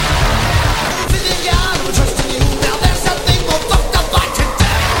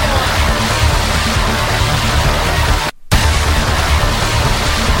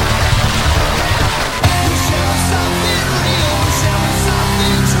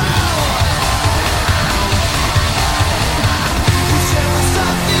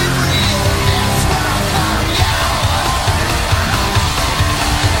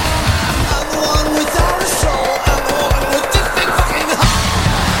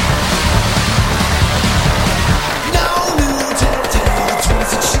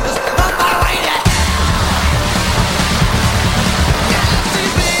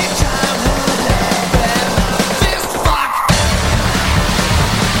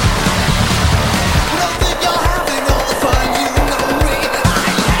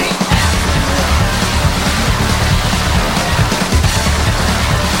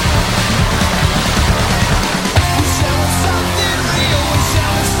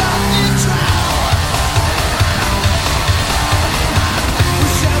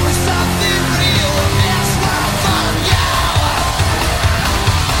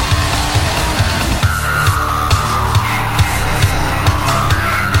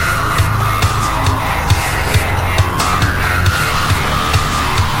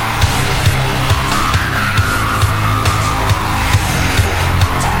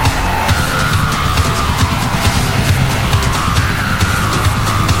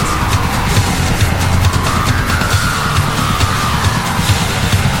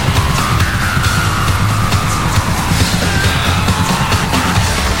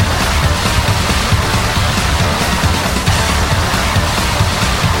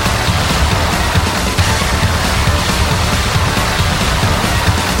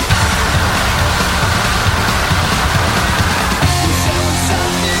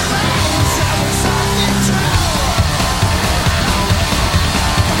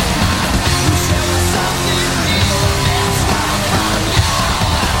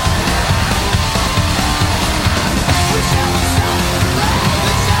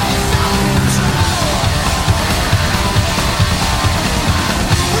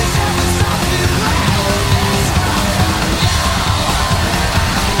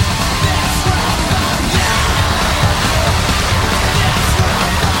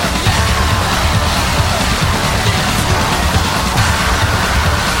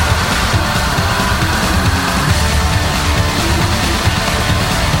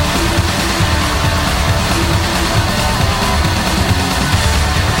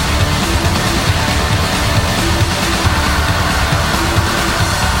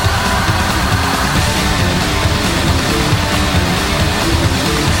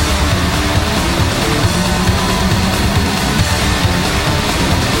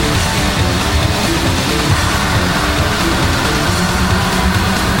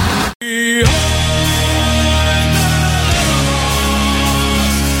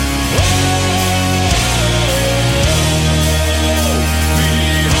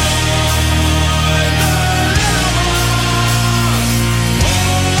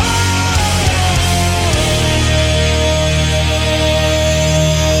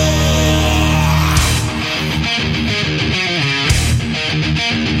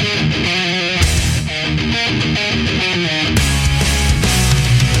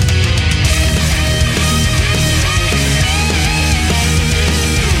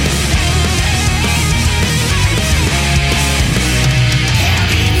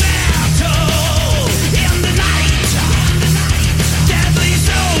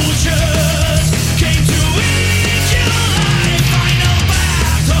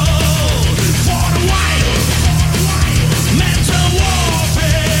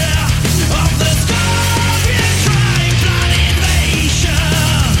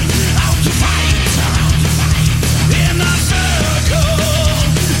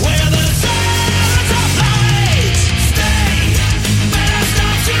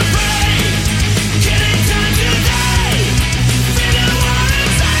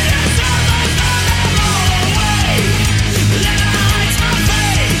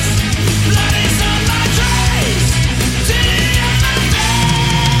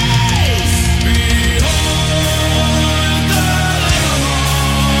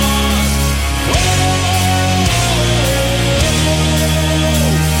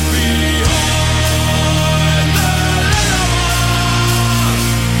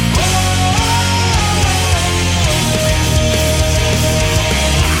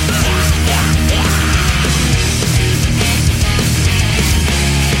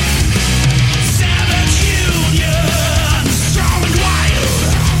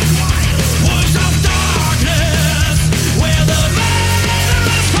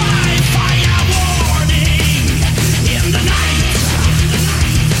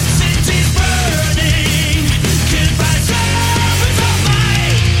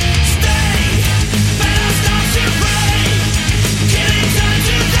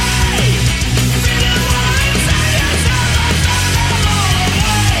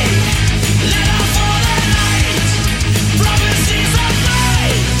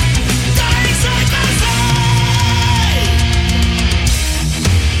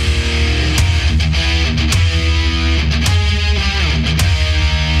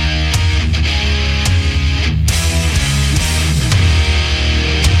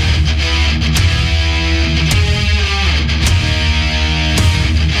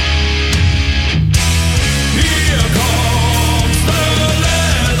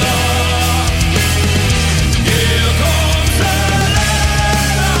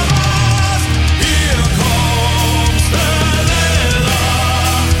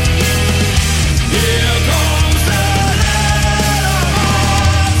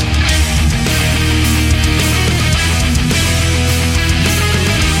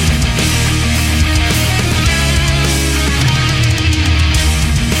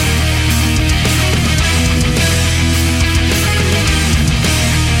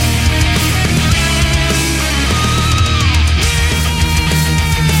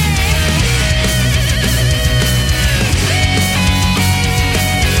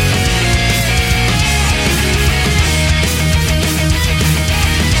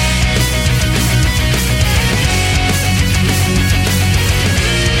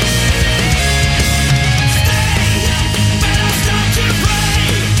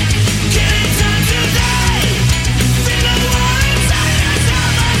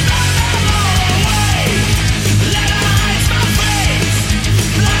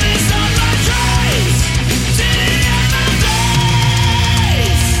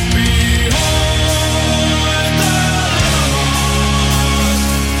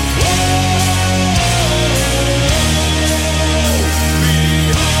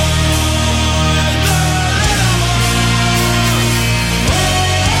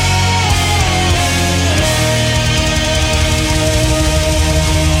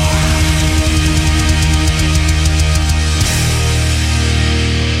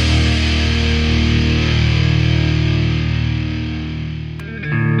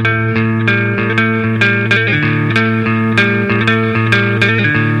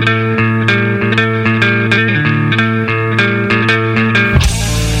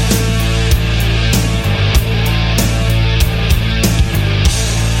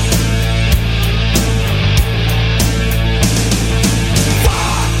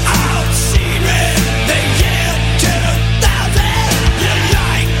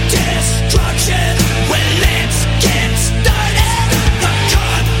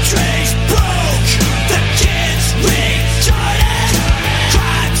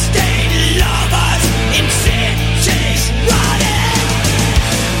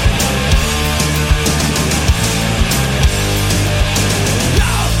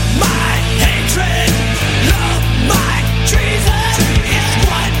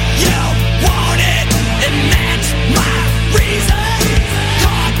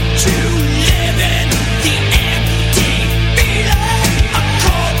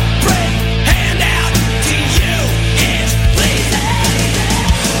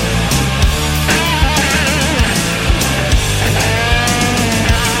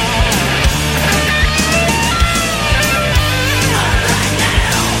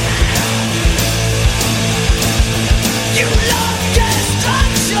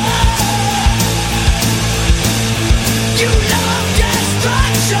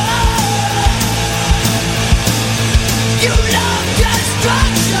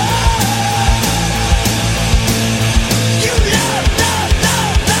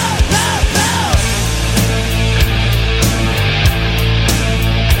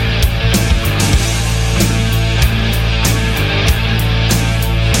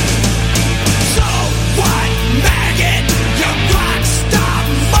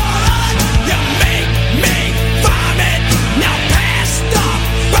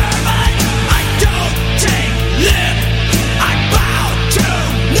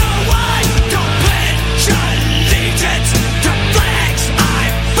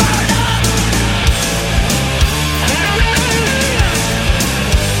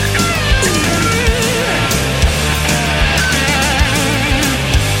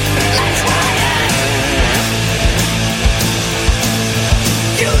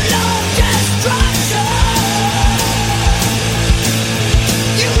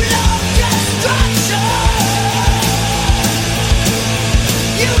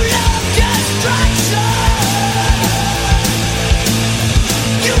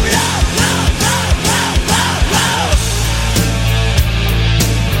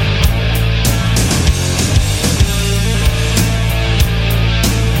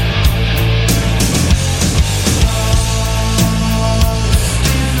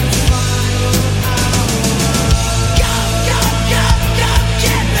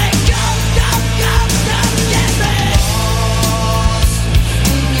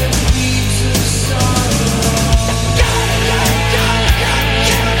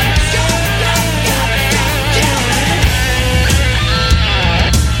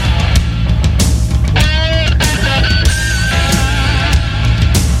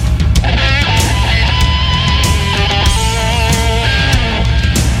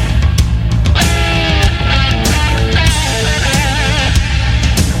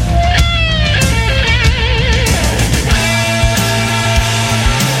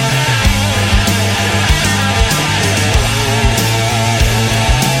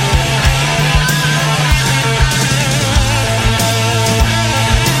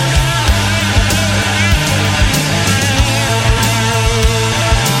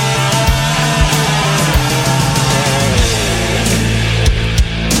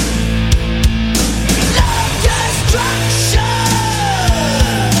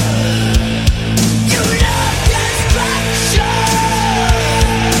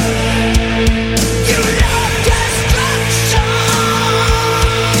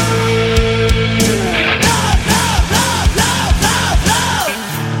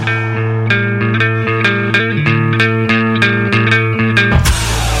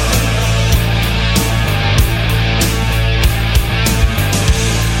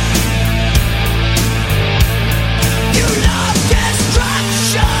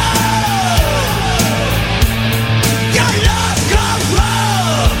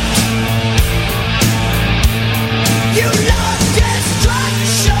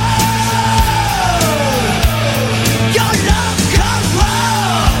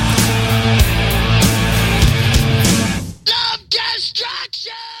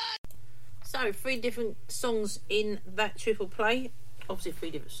different songs in that triple play. Obviously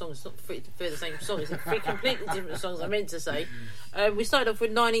 3 different songs, it's not 3 the same songs, it's 3 completely different songs, I meant to say. We started off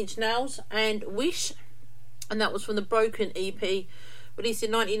with 9 Inch Nails and Wish, and that was from the Broken EP, released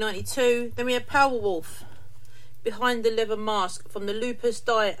in 1992. Then we had Powerwolf, Behind the Leather Mask, from the Lupus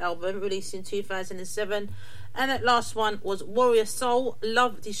Diet album, released in 2007. And that last one was Warrior Soul,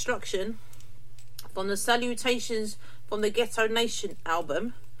 Love Destruction, from the Salutations from the Ghetto Nation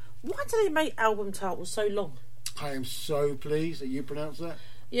album. Why do they make album titles so long? I am so pleased that you pronounce that.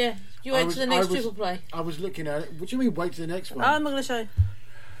 Yeah, you went to the next triple play. I was looking at it. What do you mean wait to the next one? I'm not going to show you.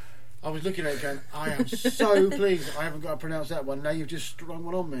 I was looking at it going, I am so pleased I haven't got to pronounce that one. Now you've just strung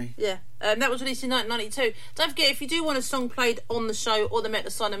one on me. Yeah, that was released in 1992. Don't forget, if you do want a song played on the show or the Metal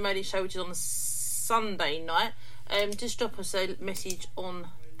Asylum Radio show, which is on the Sunday night, just drop us a message on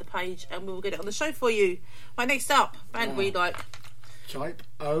the page and we will get it on the show for you. Right, next up, band we like. Type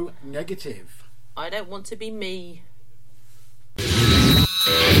O Negative. I Don't Want to Be Me.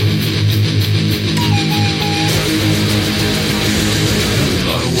 I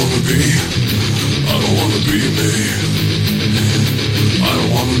don't wanna be me. I don't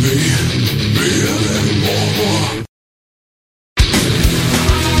wanna be me anymore.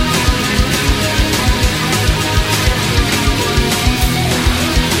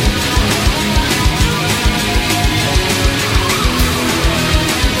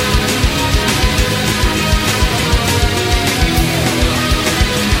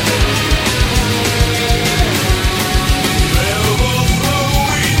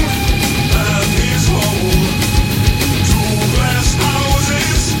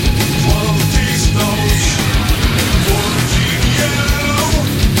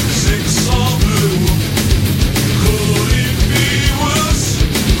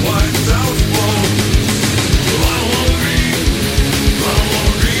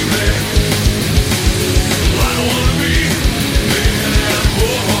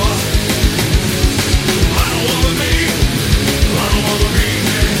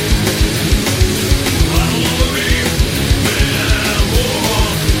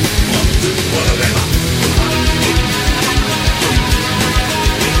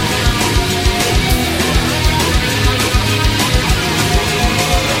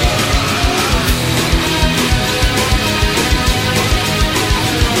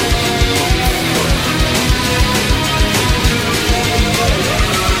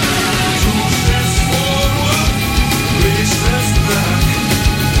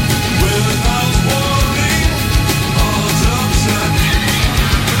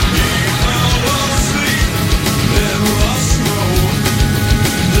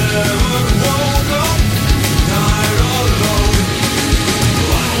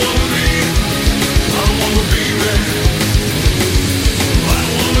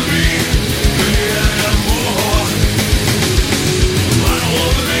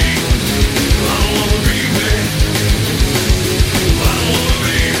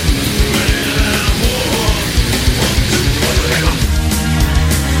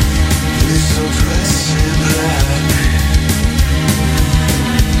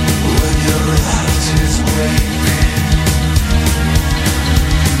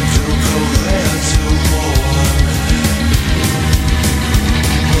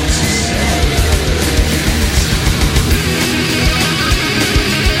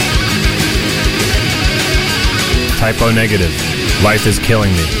 Typo Negative, Life is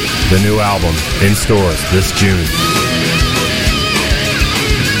Killing Me, the new album, in stores this June.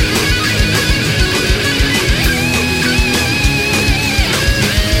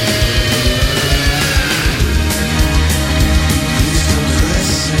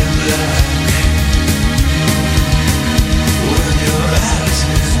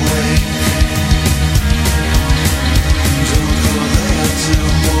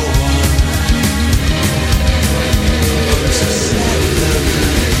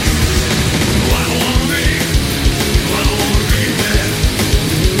 I don't wanna be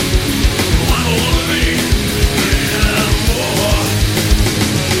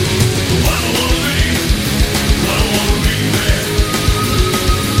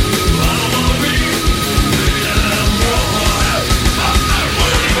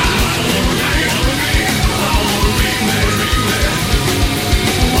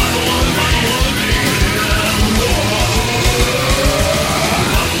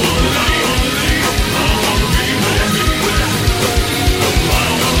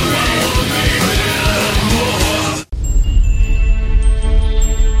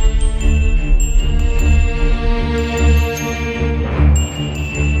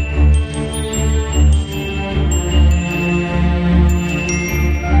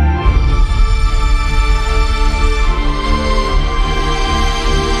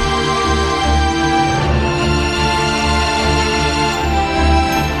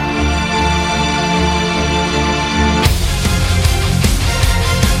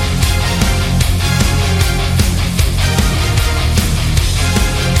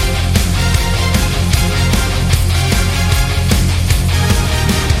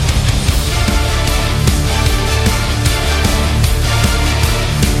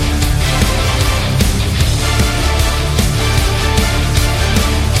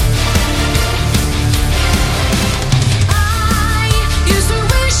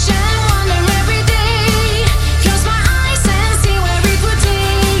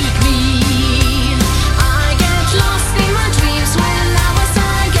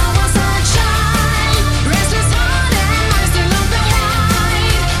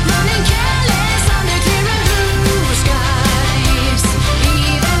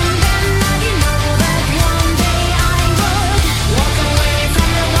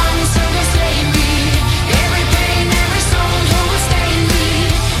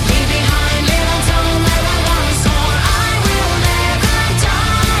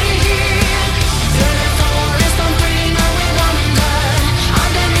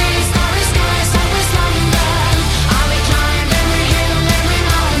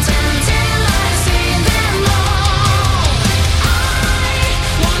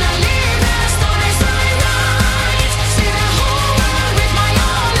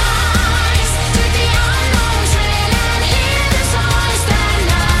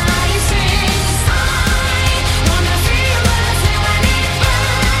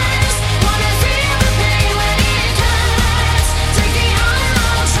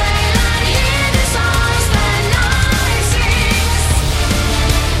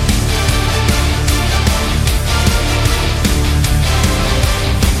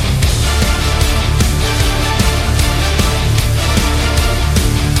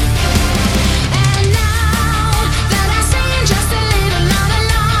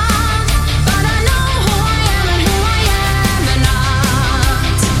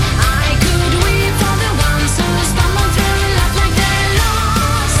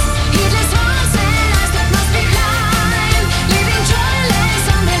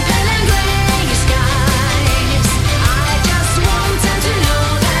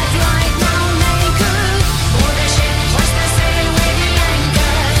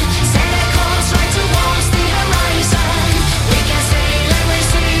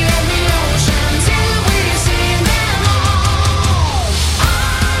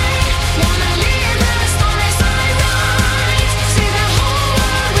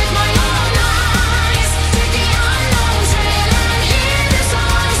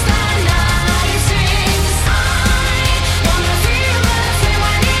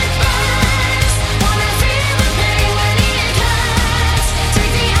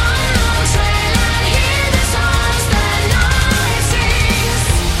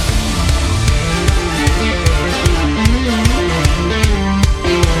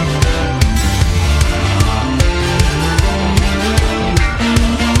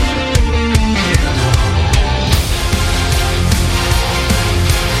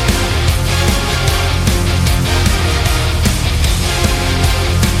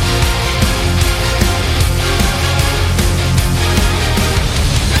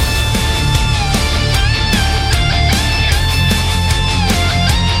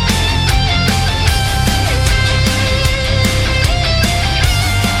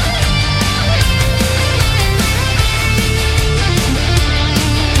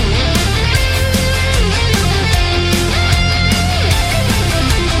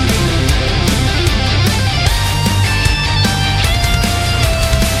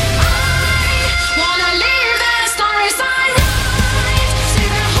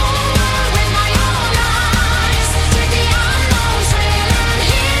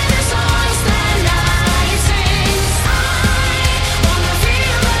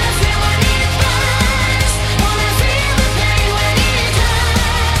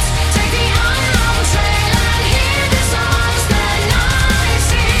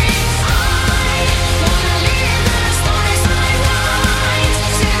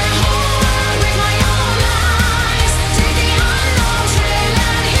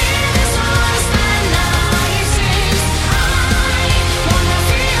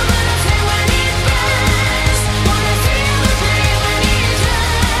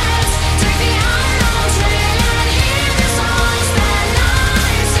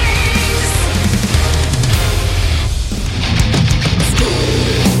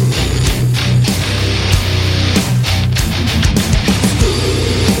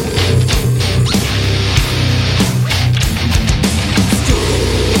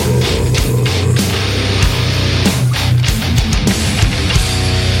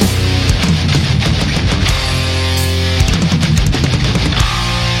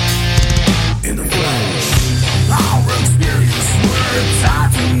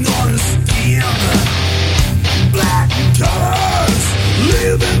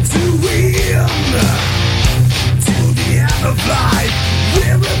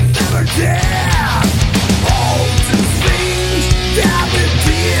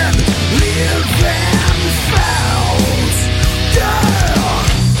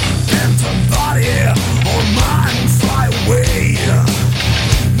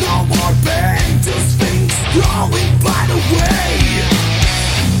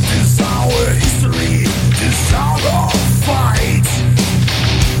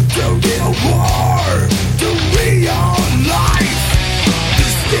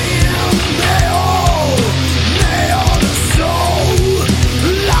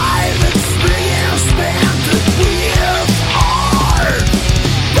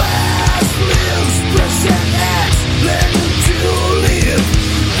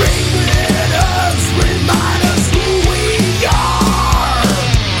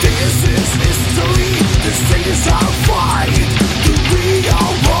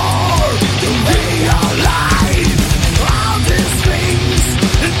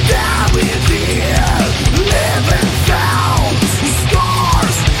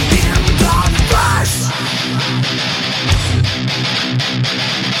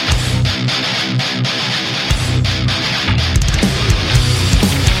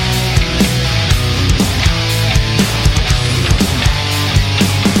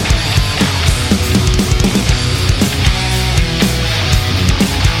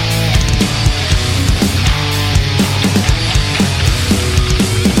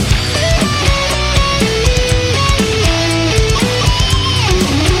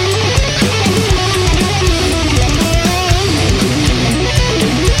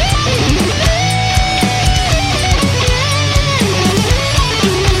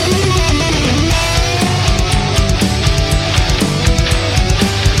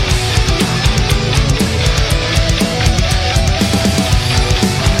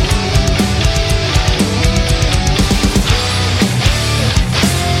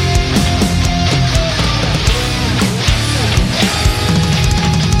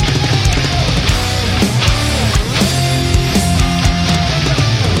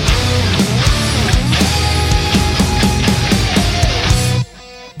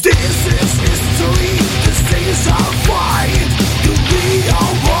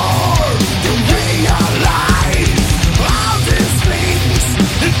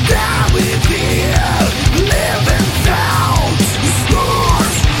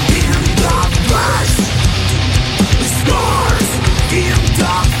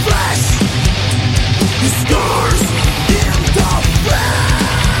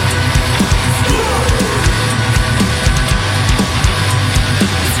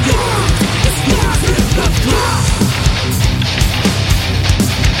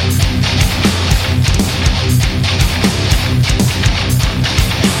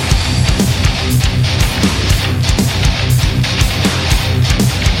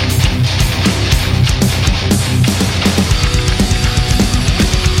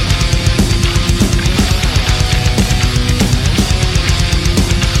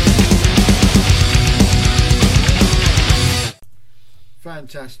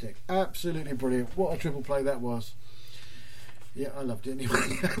Fantastic, absolutely brilliant. What a triple play that was. Yeah, I loved it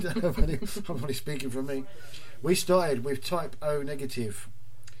anyway. I don't know if I'm only speaking for me. We started with Type O Negative,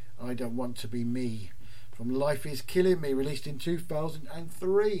 I Don't Want to Be Me, from Life Is Killing Me, released in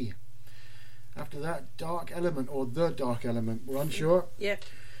 2003. After that, Dark Element, or The Dark Element, we're unsure. Yep.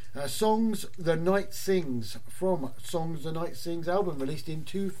 Songs The Night Sings, from Songs The Night Sings album, released in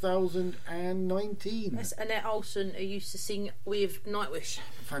 2019. That's Annette Olsen, who used to sing with Nightwish.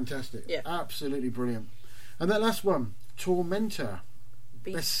 Fantastic. Yeah. Absolutely brilliant. And that last one, Tormentor.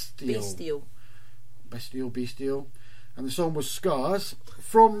 Bestial. And the song was Scars,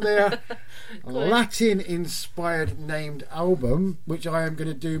 from their Latin-inspired named album, which I am going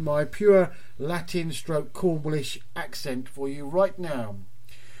to do my pure Latin stroke Cornwallish accent for you right now.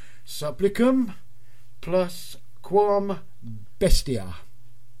 Supplicum plus Quam Bestia,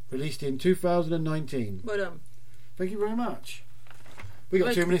 released in 2019. Well done. Thank you very much. We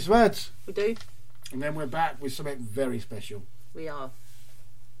got 2 minutes of ads. We do. And then we're back with something very special. We are.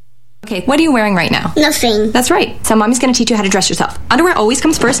 Okay, what are you wearing right now? Nothing. That's right. So mommy's going to teach you how to dress yourself. Underwear always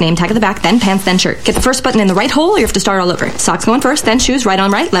comes first, name tag at the back, then pants, then shirt. Get the first button in the right hole or you have to start all over. Socks going first, then shoes, right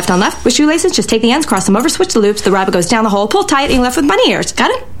on right, left on left. With shoelaces, just take the ends, cross them over, switch the loops, the rabbit goes down the hole, pull tight, and you're left with bunny ears.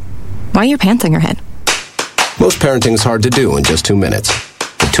 Got it? Why are your pants on your head? Most parenting is hard to do in just 2 minutes.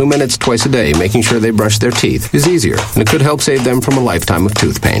 But 2 minutes twice a day making sure they brush their teeth is easier, and it could help save them from a lifetime of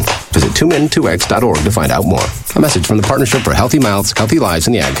tooth pain. Visit 2min2x.org to find out more. A message from the Partnership for Healthy Mouths, Healthy Lives,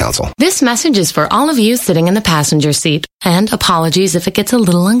 and the Ad Council. This message is for all of you sitting in the passenger seat. And apologies if it gets a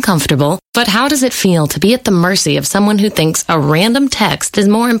little uncomfortable. But how does it feel to be at the mercy of someone who thinks a random text is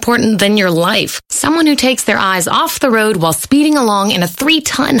more important than your life? Someone who takes their eyes off the road while speeding along in a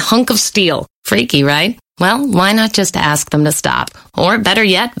 3-ton hunk of steel. Freaky, right? Well, why not just ask them to stop? Or better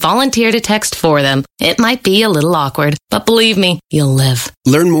yet, volunteer to text for them. It might be a little awkward, but believe me, you'll live.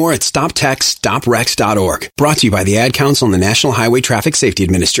 Learn more at StopTextStopWrecks.org. Brought to you by the Ad Council and the National Highway Traffic Safety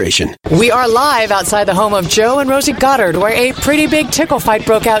Administration. We are live outside the home of Joe and Rosie Goddard, where a pretty big tickle fight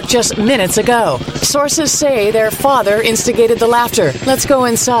broke out just minutes ago. Sources say their father instigated the laughter. Let's go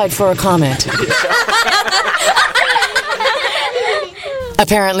inside for a comment.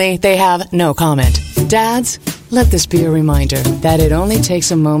 Apparently, they have no comment. Dads, let this be a reminder that it only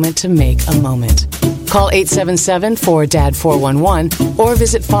takes a moment to make a moment. Call 877-4DAD-411 or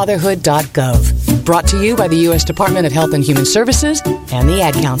visit fatherhood.gov. Brought to you by the U.S. Department of Health and Human Services and the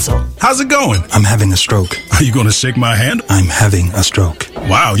Ad Council. How's it going? I'm having a stroke. Are you going to shake my hand? I'm having a stroke.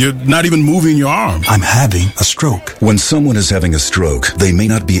 Wow, you're not even moving your arm. I'm having a stroke. When someone is having a stroke, they may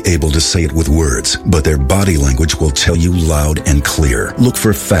not be able to say it with words, but their body language will tell you loud and clear. Look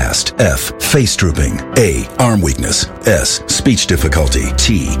for FAST. F, face drooping. A, arm weakness. S, speech difficulty.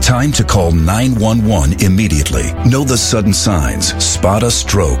 T, time to call 911 immediately. Know the sudden signs. Spot a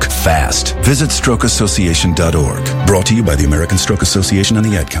stroke fast. Visit strokeassociation.org. Brought to you by the American Stroke Association and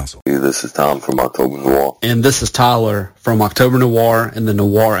the Ad Council. Hey, this is Tom from October Noir. And this is Tyler from October Noir and the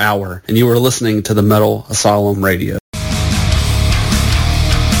Noir Hour. And you are listening to the Metal Asylum Radio.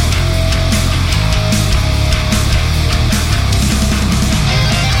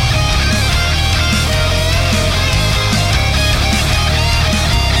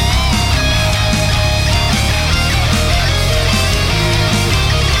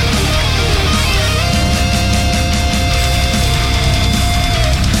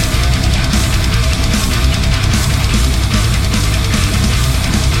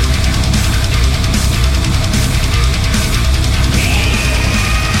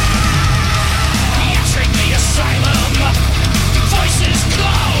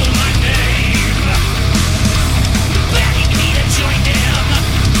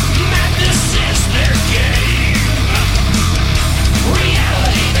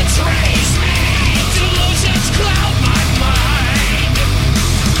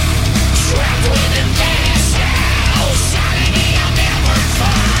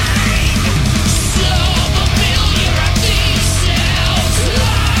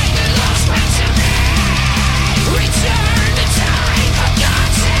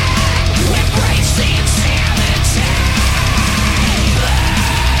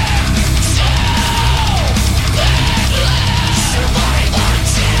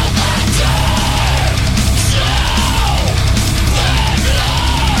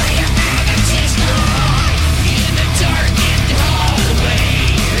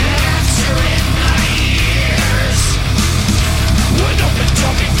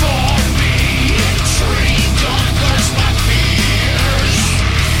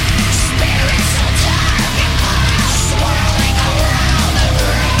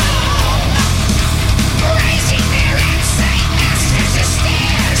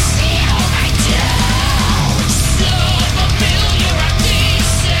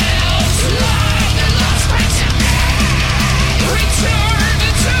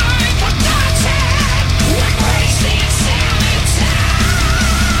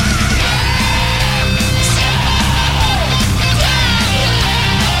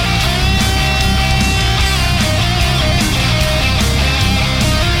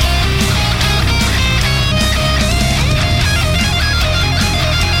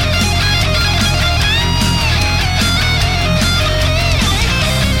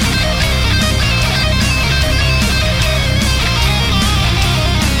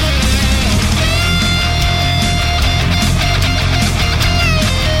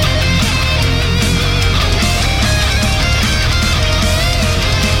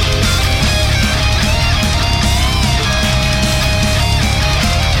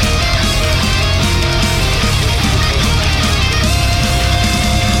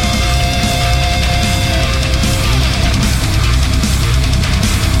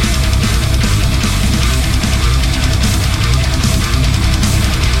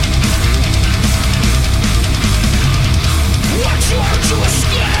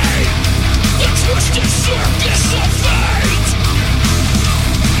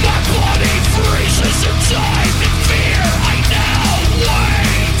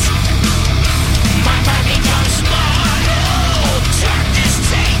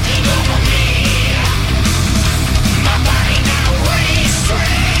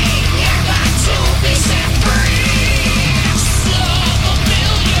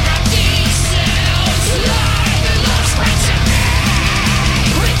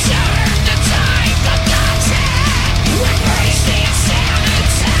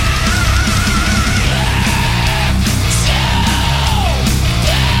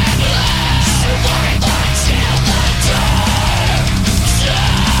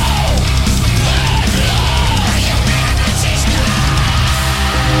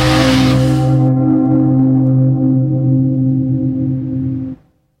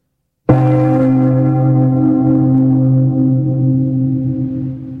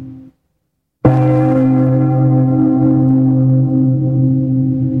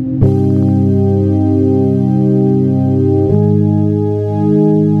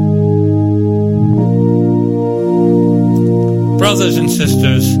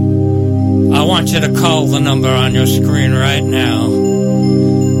 sisters, I want you to call the number on your screen right now.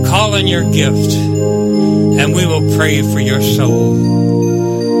 Call in your gift, and we will pray for your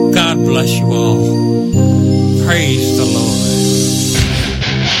soul. God bless you all. Praise the Lord.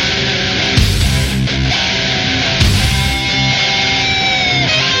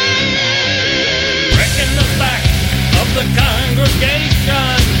 Breaking the back of the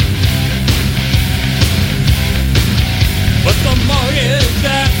congregation, but the motive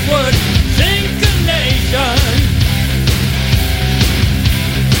that would sink a nation.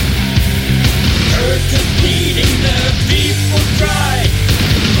 Earth is bleeding, their people cry.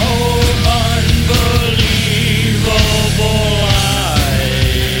 Oh, unbelievable.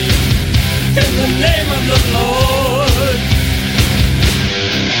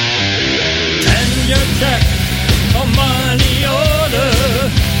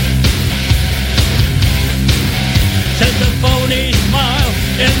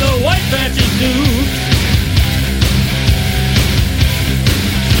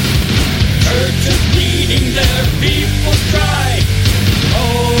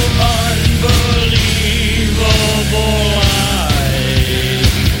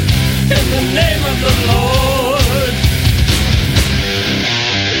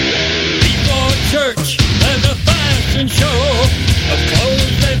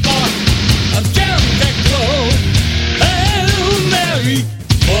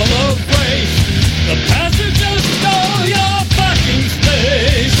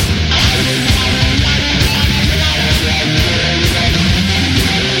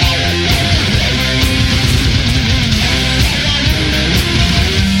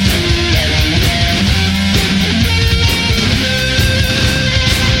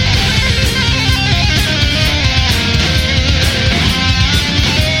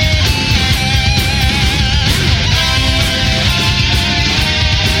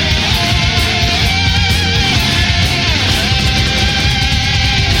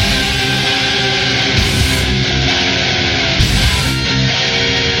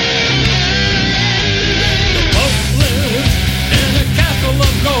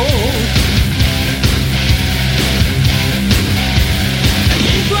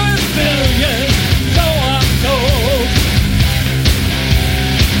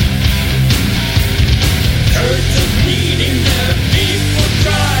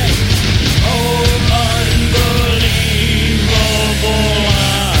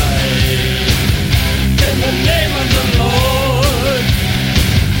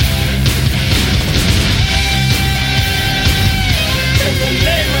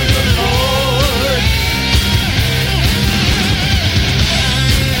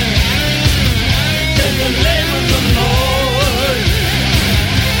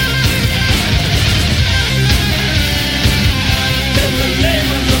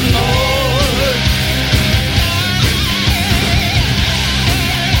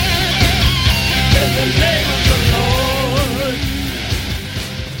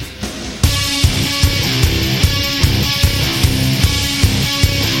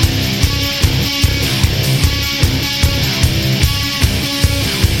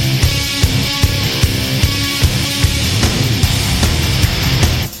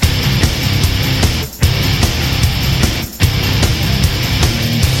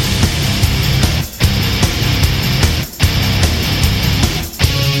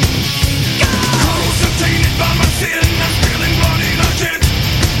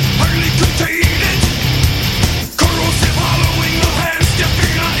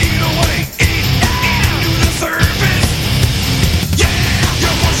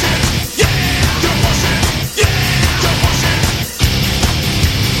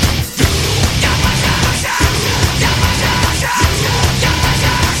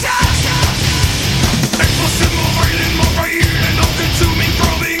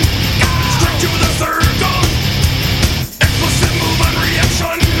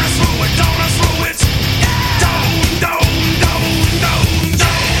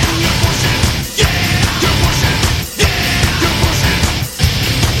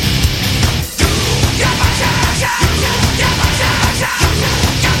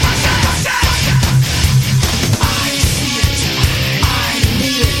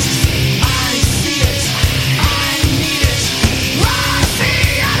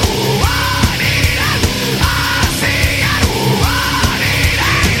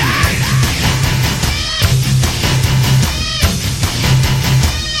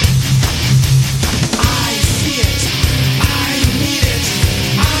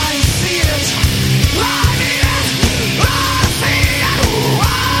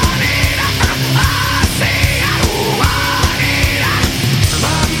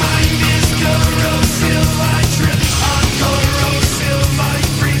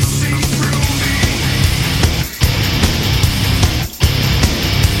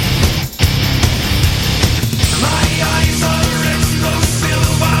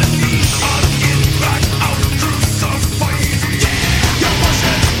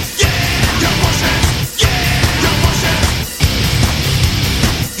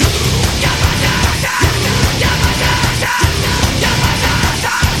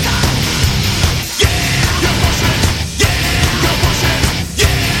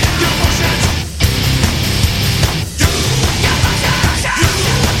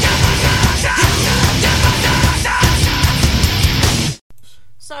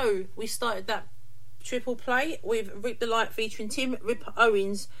 we started that triple play with Rip the Light featuring Tim Rip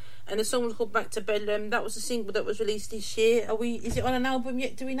Owens, and the song was called Back to Bedlam. That was a single that was released this year. Is it on an album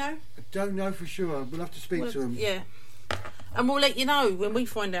yet? Do we know? I don't know for sure. We'll have to speak to him. Yeah. And we'll let you know when we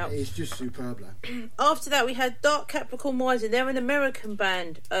find out. It's just superb, lad. After that, we had Dark Capricorn Rising. They're an American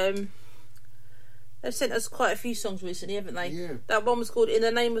band. They've sent us quite a few songs recently, haven't they? Yeah. That one was called In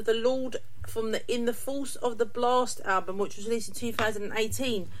the Name of the Lord from the In the Force of the Blast album, which was released in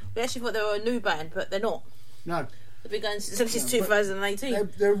 2018. We actually thought they were a new band, but they're not. No. They've been going since 2018.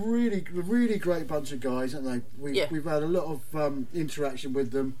 They're really great bunch of guys, aren't they? We've had a lot of interaction with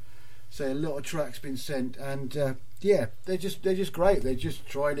them. So a lot of tracks been sent, and they're just great. They're just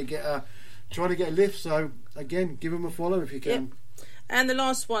trying to get a lift. So again, give them a follow if you can. Yep. And the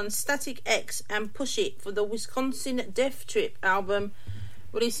last one, Static X and Push It for the Wisconsin Death Trip album,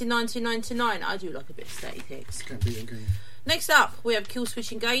 released in 1999. I do like a bit of Static X. Can't beat them, can you? Next up, we have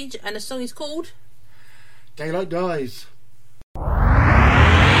Killswitch Engage, and the song is called Daylight Dies.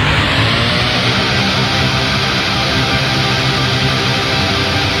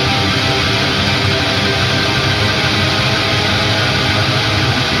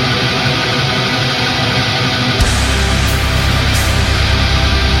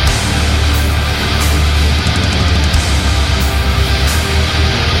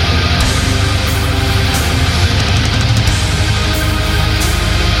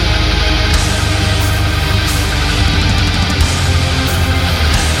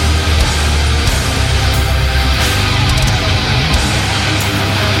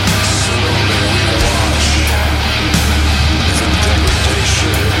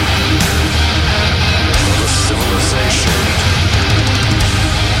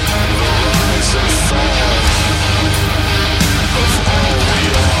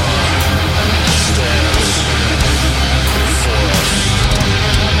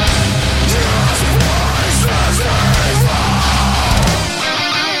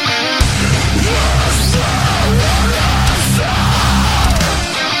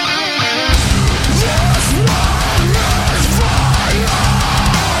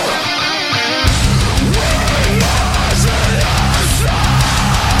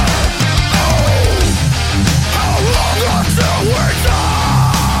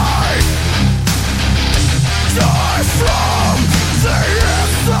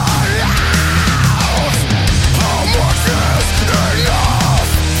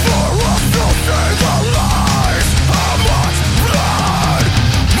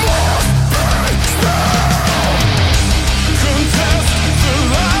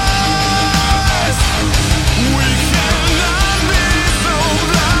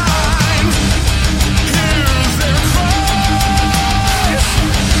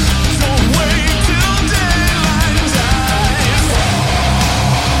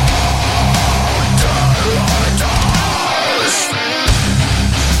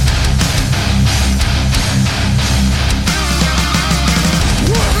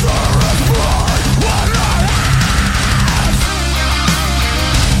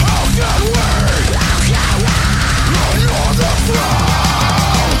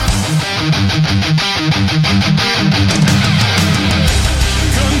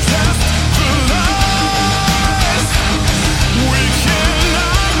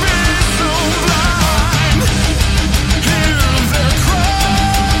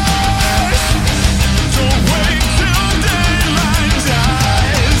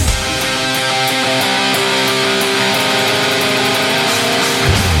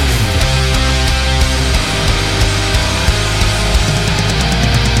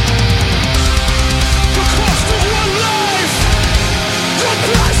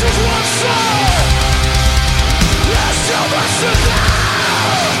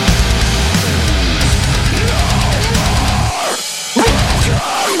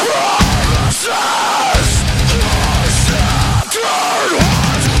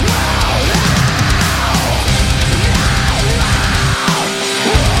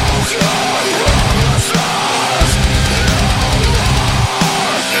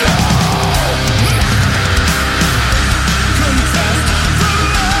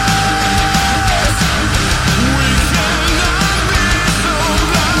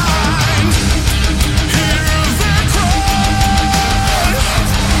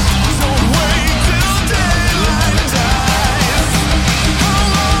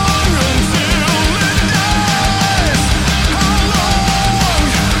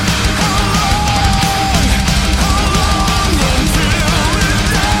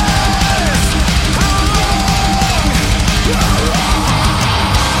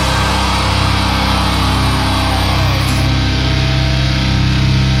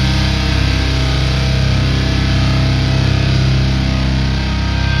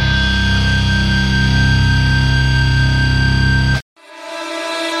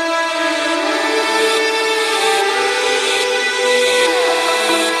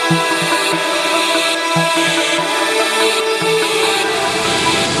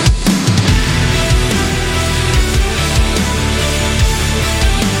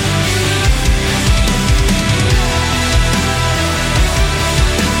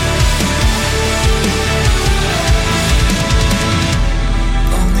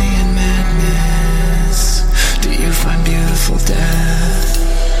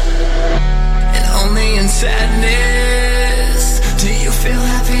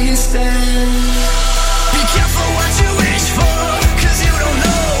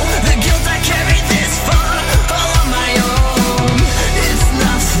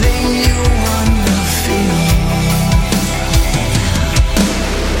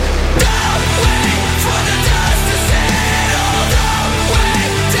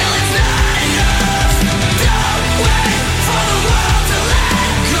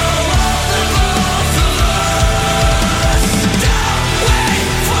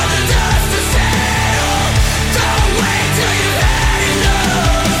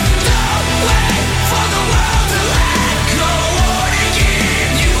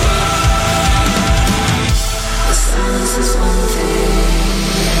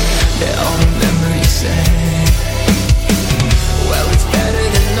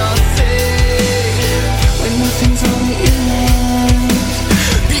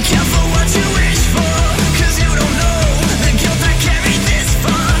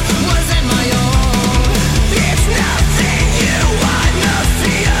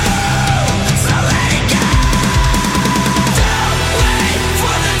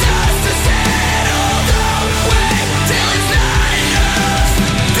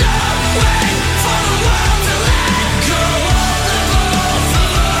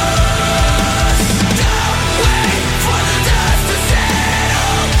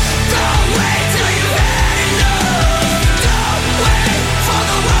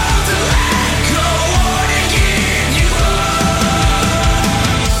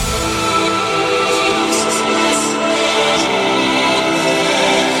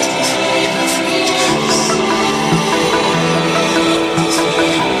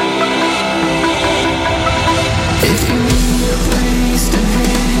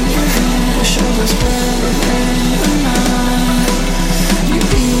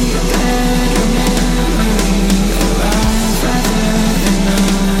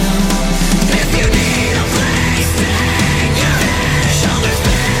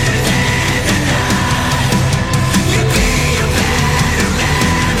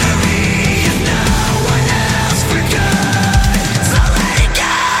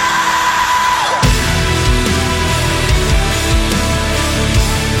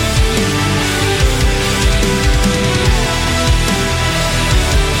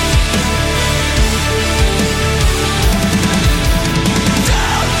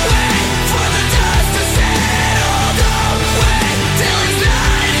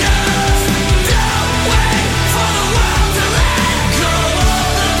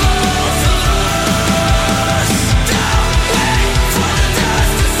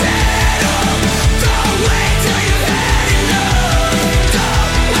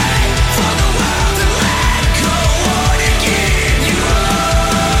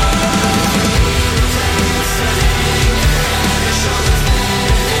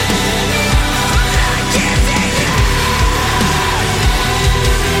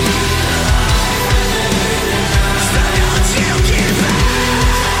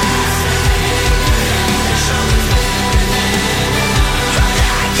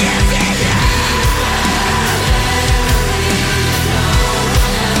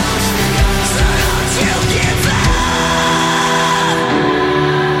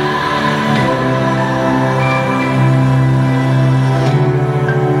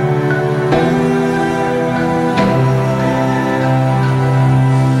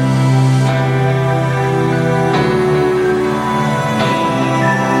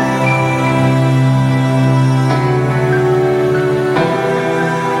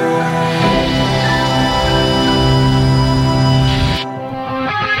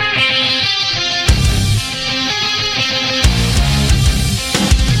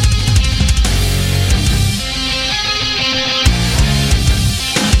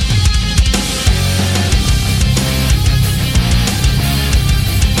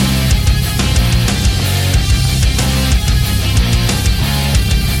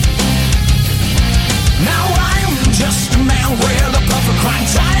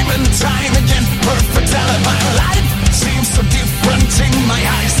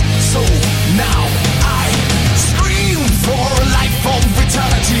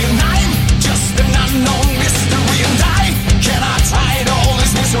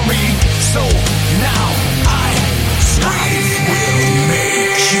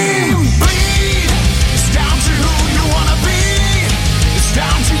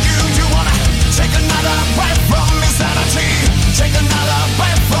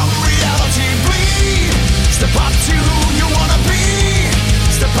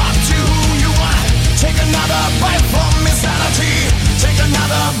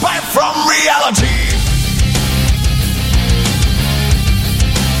 reality.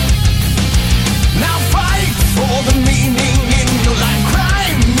 Now fight for the meaning in your life.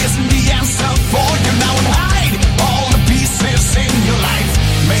 Crime isn't the answer for you now, and hide all the pieces in your life.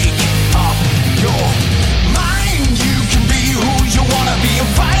 Make up your mind. You can be who you wanna be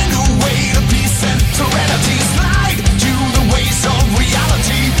and find a way to peace and serenity. Slide to the ways of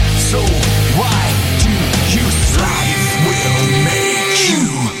reality. So why do you strive? Will make you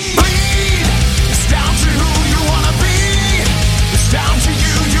bleed. It's down to who you wanna be. It's down to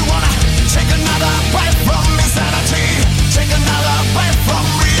you. You wanna take another bite from insanity. Take another bite from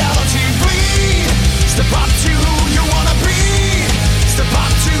reality. Bleed. Step up to who you wanna be. Step up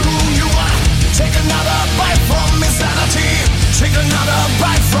to who you wanna. Take another bite from insanity. Take another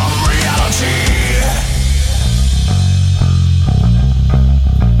bite from reality.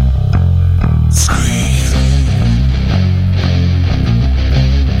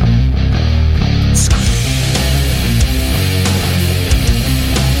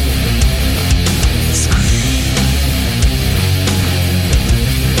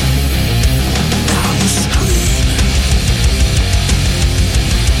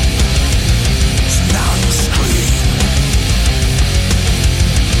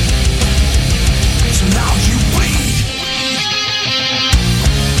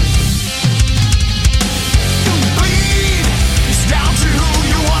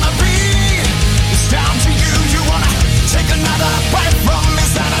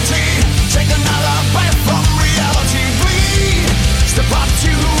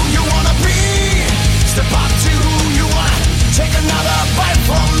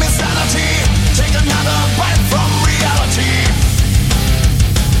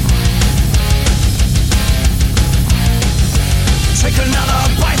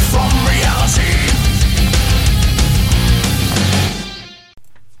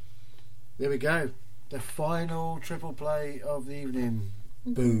 There we go. The final triple play of the evening.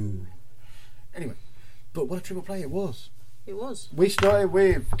 Boo. Anyway, but what a triple play it was. It was. We started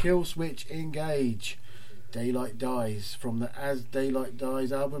with Kill Switch Engage, Daylight Dies, from the As Daylight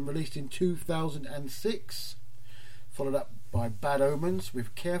Dies album released in 2006. Followed up by Bad Omens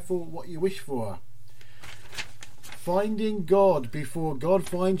with Careful What You Wish For. Finding God Before God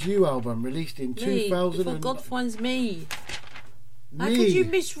Finds You album released in 2000. Before God Finds Me. How could you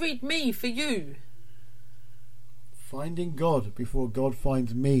misread me for you? Finding God Before God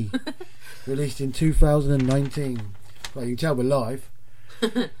Finds Me, released in 2019. Well, you can tell we're live.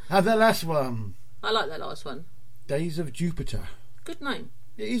 Have that last one. I like that last one. Days of Jupiter. Good name.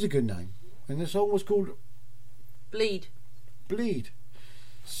 It is a good name. And the song was called Bleed. Bleed.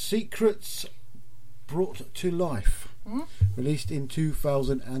 Secrets Brought to Life, released in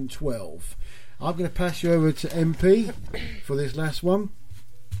 2012. I'm going to pass you over to MP for this last one.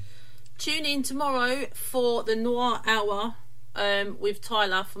 Tune in tomorrow for the Noir Hour with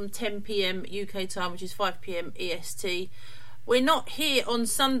Tyler from 10 p.m. UK time, which is 5 p.m. EST. We're not here on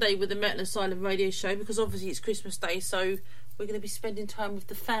Sunday with the Metal Asylum radio show because obviously it's Christmas Day, so we're going to be spending time with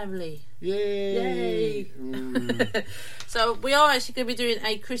the family. Yay! So we are actually going to be doing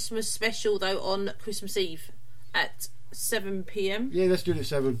a Christmas special though on Christmas Eve at 7 p.m. Yeah, let's do it at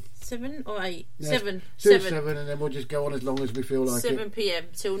 7. 7 or 8? Yeah, 7. do it 7 and then we'll just go on as long as we feel like 7 p.m.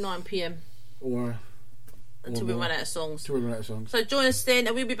 till 9 p.m. Or until we run out of songs. Until we run out of songs. So join us then,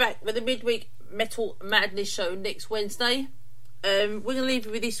 and we'll be back with the Midweek Metal Madness show next Wednesday. We're going to leave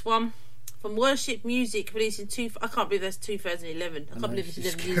you with this one from Worship Music, released in I can't believe that's 2011. I can't believe it's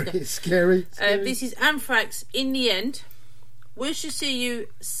 11 years ago. It's scary. This is Anthrax, In the End. We shall see you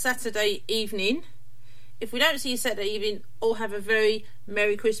Saturday evening. If we don't see you Saturday evening, all have a very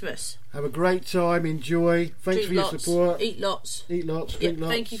Merry Christmas. Have a great time, enjoy. Thanks for your support. Eat lots. Eat lots, drink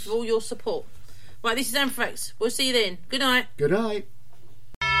lots. Thank you for all your support. Right, this is Anthrax. We'll see you then. Good night. Good night.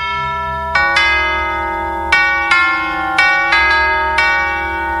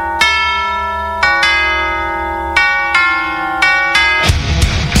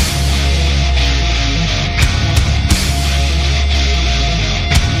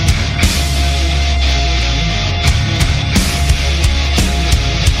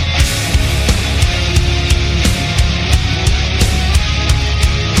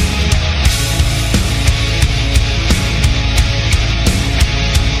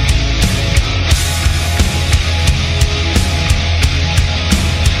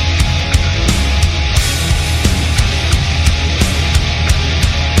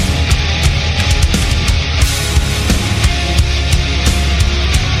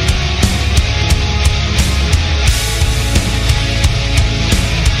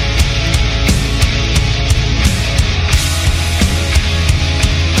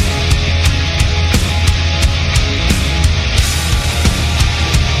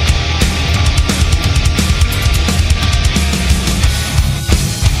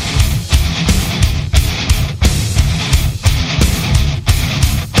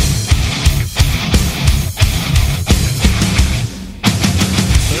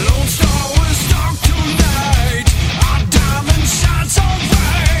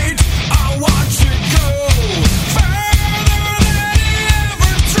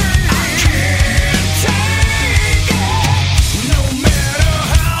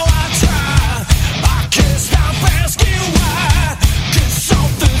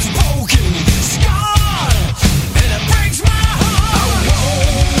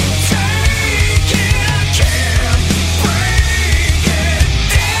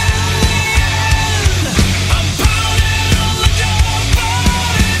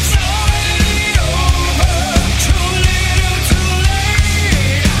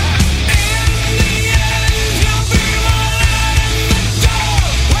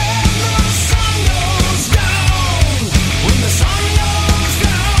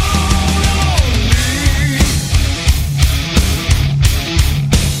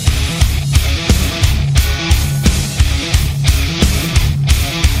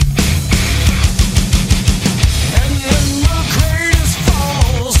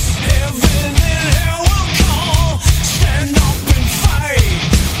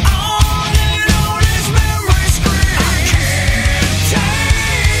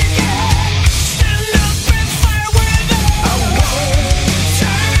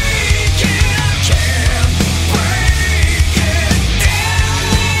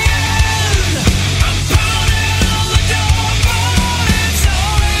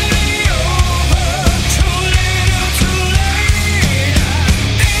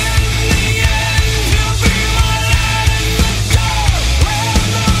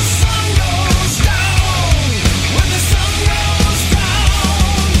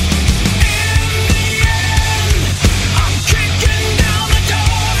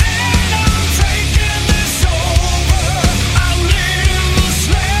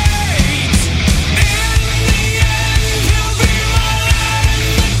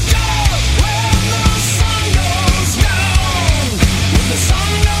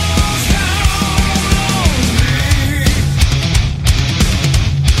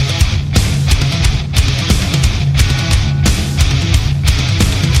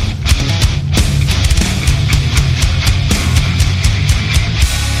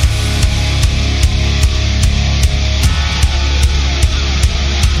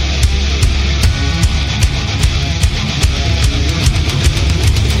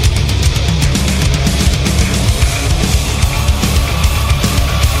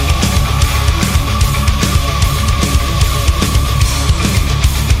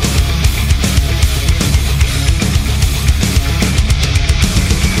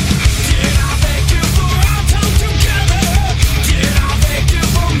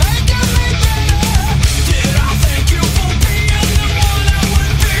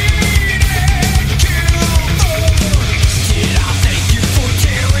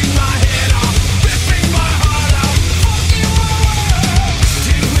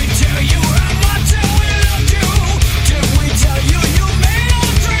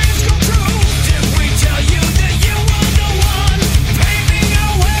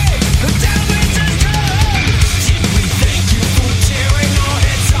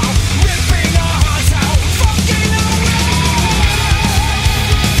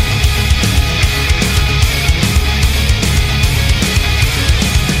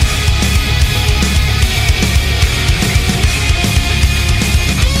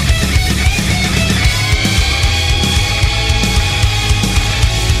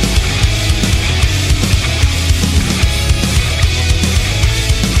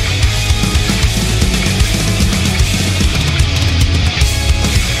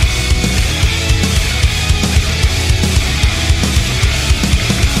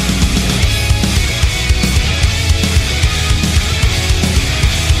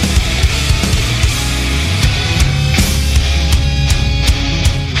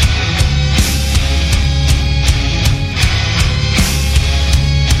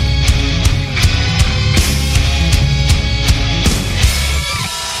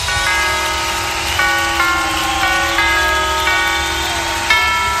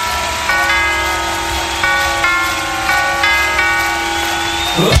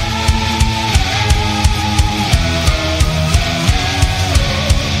 Huh.